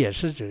好像也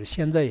是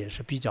现在也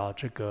是比较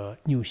这个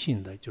牛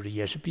性的，就是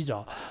也是比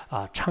较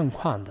猖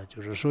狂的，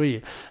就是所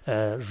以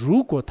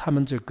如果他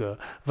们这个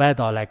歪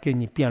道来跟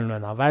你辩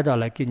论啊，歪道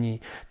来跟你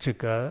这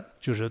个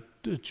就是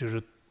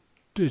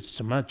对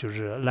什么就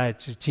是来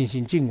进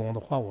行进攻的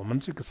话，我们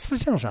这个思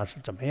想上是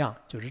怎么样？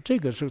就是这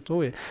个是作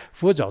为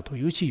佛教徒，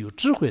尤其有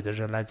智慧的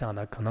人来讲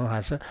呢，可能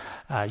还是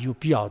有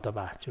必要的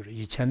吧。就是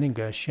以前那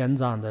个玄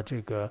奘的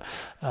这个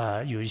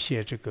有一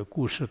些这个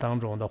故事当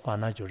中的话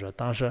呢，就是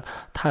当时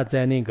他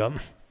在那个。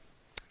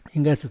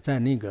应该是在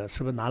那个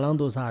是不是那朗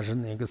多萨是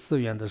哪个寺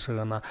院的时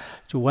候呢？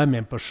就外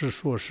面不是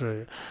说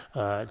是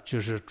就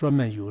是专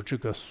门有这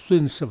个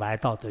顺势外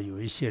道的有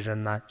一些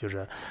人呢，就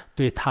是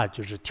对他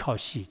就是调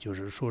戏，就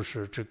是说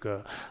是这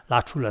个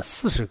拿出了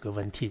40个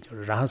问题，就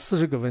是然后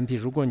40个问题，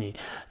如果你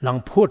能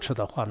破斥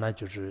的话呢，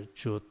就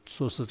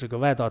说是这个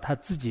外道他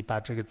自己把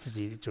这个自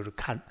己就是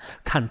看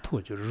透，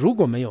就是如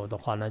果没有的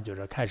话呢，就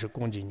是开始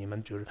攻击你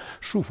们，就是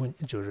束缚，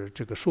就是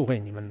这个受贿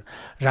你们。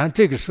然后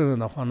这个时候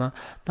的话呢，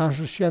当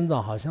时玄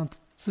奘好像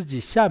自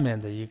己下面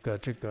的一个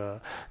这个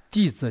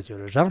弟子，就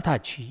是让他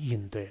去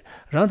应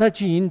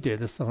对，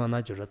的时候呢，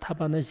就是他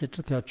把那些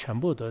纸条全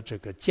部都这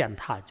个践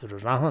踏，就是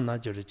然后呢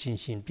就是进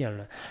行辩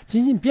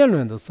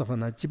论的时候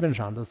呢，基本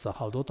上都是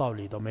好多道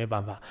理都没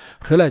办法。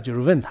后来就是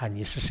问他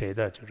你是谁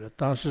的，就是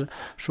当时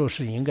说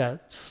是应该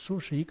说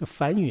是一个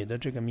梵语的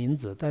这个名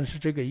字，但是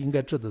这个应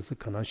该指的是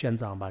可能玄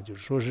奘吧，就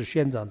是说是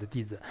玄奘的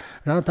弟子。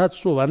然后他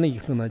说完了以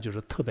后呢，就是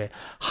特别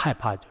害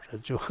怕，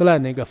就后来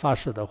那个法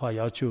师的话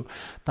要求，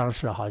当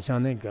时好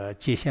像那个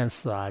接线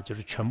寺啊，就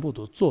是全部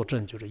都作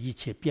证，就是一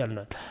切辩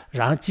论。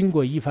然后经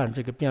过一番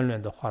这个辩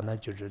论的话呢，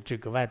就是这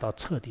个外道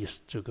彻底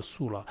这个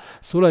输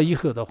了以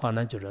后的话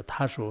呢，就是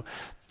他说。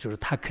就是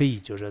他可以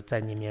就是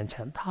在你面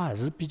前，他还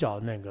是比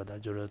较那个的，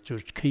就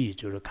是可以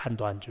就是砍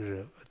断就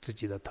是自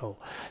己的头。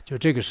就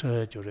这个时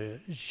候就是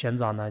玄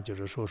奘呢，就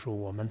是说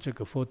我们这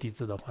个佛弟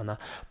子的话呢，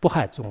不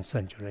害众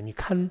生，就是你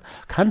看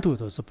图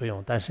都是不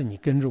用，但是你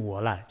跟着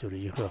我来，就是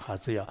以后还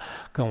是要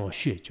跟我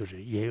学，就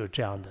是也有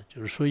这样的，就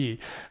是所以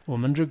我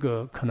们这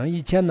个可能以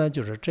前呢，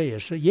就是这也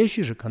是也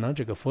许是可能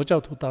这个佛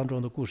教徒当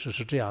中的故事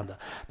是这样的，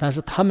但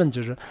是他们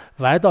就是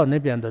歪道那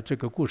边的这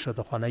个故事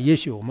的话呢，也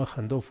许我们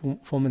很多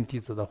佛门弟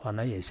子的话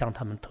呢，也向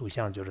他们投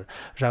降，就是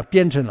让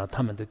变成了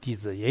他们的弟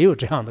子，也有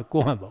这样的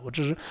公案吧。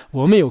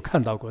我没有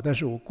看到过，但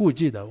是我估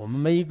计的，我们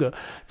每一个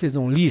这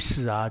种历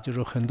史啊，就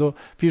是很多，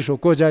比如说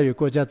国家与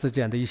国家之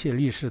间的一些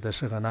历史的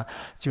时候呢，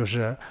就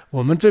是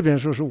我们这边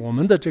说是我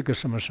们的这个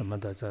什么什么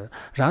的，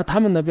然后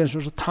他们那边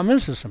说是他们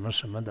是什么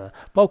什么的，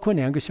包括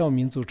两个小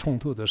民族冲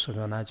突的时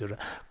候呢，就是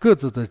各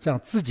自的讲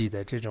自己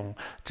的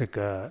这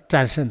个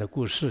战胜的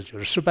故事，就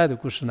是失败的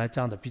故事呢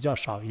讲的比较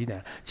少一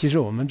点。其实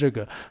我们这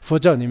个佛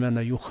教里面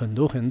呢有很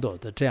多很多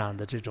的的这样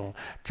的这种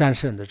战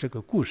胜的这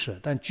个故事，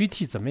但具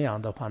体怎么样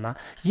的话呢，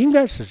应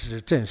该是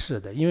正式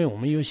的，因为我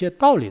们有些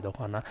道理的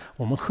话呢，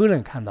我们后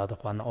人看到的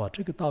话呢，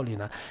这个道理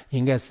呢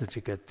应该是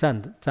这个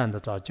站得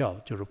着脚，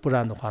就是不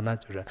然的话呢，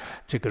就是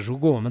这个如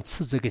果我们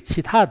持这个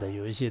其他的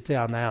有一些这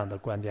样那样的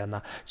观点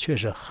呢，确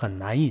实很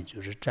难以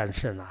就是战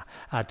胜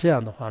这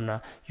样的话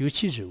呢，尤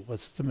其是我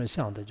是这么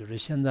想的，就是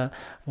现在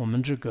我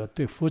们这个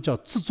对佛教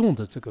自重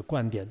的这个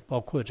观点，包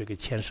括这个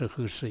前世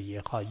后世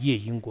也好，业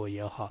因果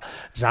也好，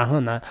然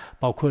后呢，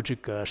包括这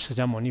个释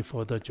迦牟尼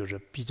佛的就是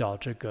比较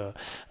这个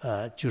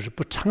就是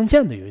不常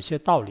见的有一些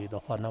道理的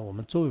话呢，我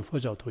们作为佛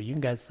教徒应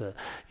该是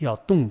要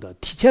懂得，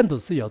提前都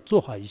是要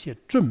做好一些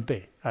准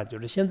备就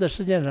是现在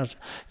世界上是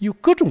有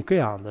各种各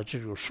样的这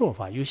种说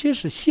法，有些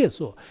是邪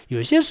说，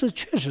有些是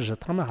确实是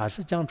他们还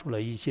是讲出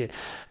了一些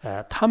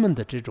他们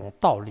的这种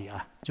道理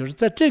就是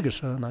在这个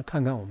时候呢，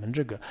看看我们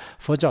这个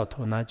佛教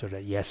徒呢，就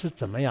是也是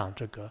怎么样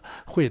这个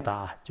回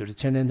答就是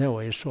前两天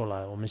我也说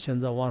了，我们现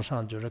在网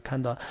上就是看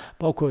到，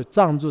包括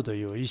藏族的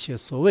有一些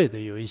所谓的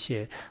有一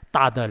些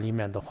大的里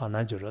面的话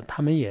呢，就是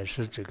他们也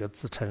是这个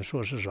自称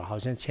说是好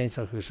像前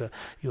世后世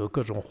有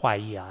各种怀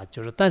疑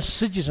就是但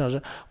实际上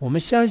是我们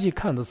详细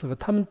看的时候，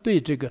他们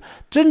对这个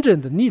真正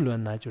的理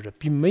论呢，就是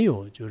并没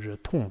有就是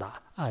通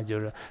达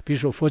就是比如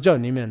说佛教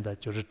里面的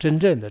就是真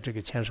正的这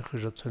个前世后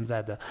世存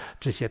在的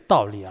这些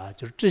道理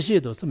就是这些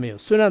都是没有，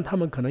虽然他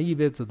们可能一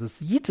辈子都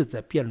是一直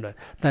在辩论，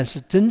但是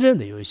真正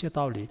的有一些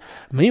道理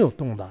没有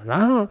动的，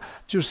然后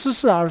就似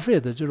是而非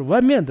的，就是外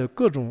面的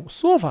各种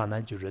说法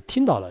呢，就是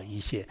听到了一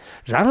些，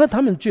然后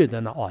他们觉得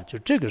呢就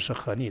这个是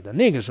合理的，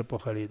那个是不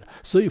合理的，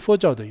所以佛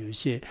教的有一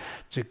些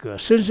这个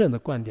深深的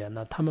观点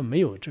呢，他们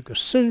没有这个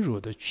深入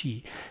的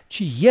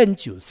去研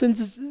究，甚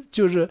至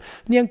就是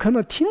连可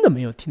能听都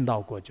没有听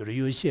到过，就是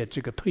有一些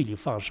这个推理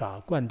方式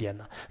观点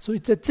呢，所以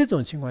在这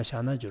种情况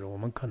下呢，就是我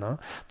们可能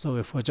作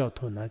为佛教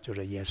徒呢，就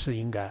是也是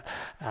应该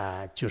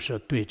就是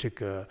对这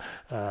个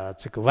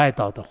外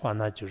道的话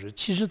呢，就是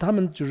其实他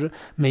们就是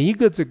每一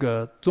个这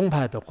个宗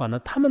派的话呢，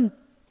他们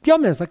表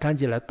面上看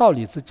起来道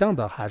理是讲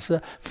的还是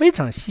非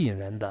常吸引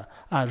人的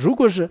如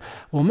果是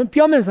我们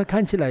表面上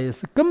看起来也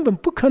是根本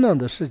不可能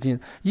的事情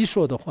一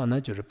说的话呢，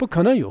就是不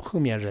可能有后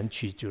面人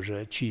就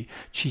是去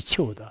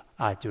求的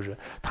就是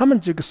他们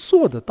这个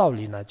说的道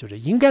理呢，就是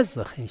应该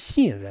是很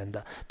吸引人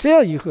的，这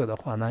样以后的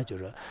话呢，就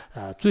是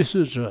追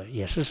随者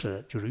也是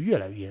就是越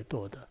来越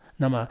多的。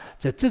那么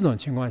在这种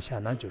情况下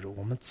呢，就是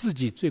我们自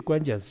己最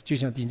关键是，就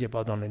像定界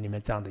宝藏论里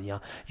面讲的一样，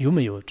有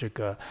没有这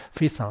个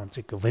非常这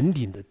个稳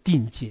定的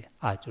定界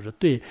就是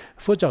对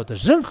佛教的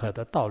任何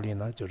的道理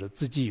呢，就是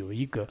自己有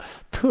一个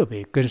特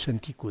别根深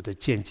蒂固的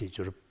见解，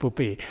就是不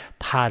被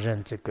他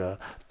人这个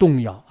动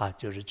摇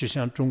就是就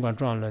像中观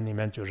庄论里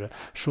面就是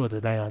说的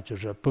那样，就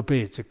是不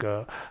被这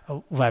个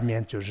外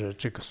面就是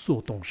这个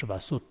所动是吧？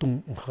所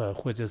动和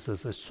或者是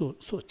所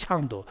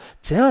抢夺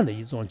这样的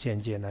一种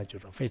见解呢，就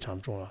是非常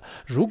重要。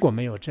如果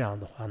没有这样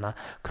的话呢，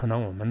可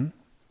能我们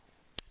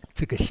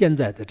这个现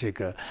在的这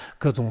个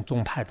各种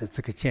宗派的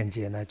这个见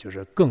解呢，就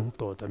是更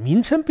多的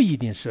名称不一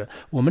定是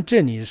我们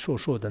这里所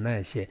说的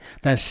那些，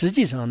但实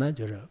际上呢，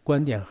就是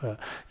观点和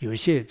有一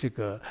些这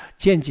个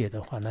见解的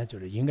话呢，就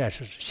是应该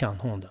是相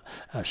同的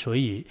所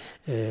以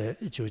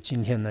就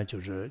今天呢，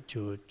就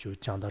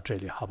讲到这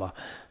里，好吧？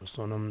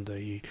所那么的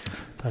以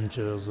谈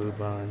这个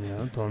吧，你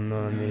懂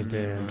了那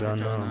边转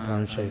到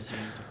盘谁？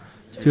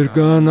今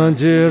个那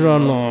接着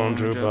弄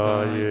这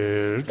把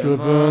也，这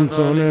本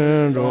昨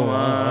年中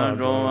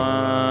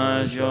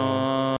完修。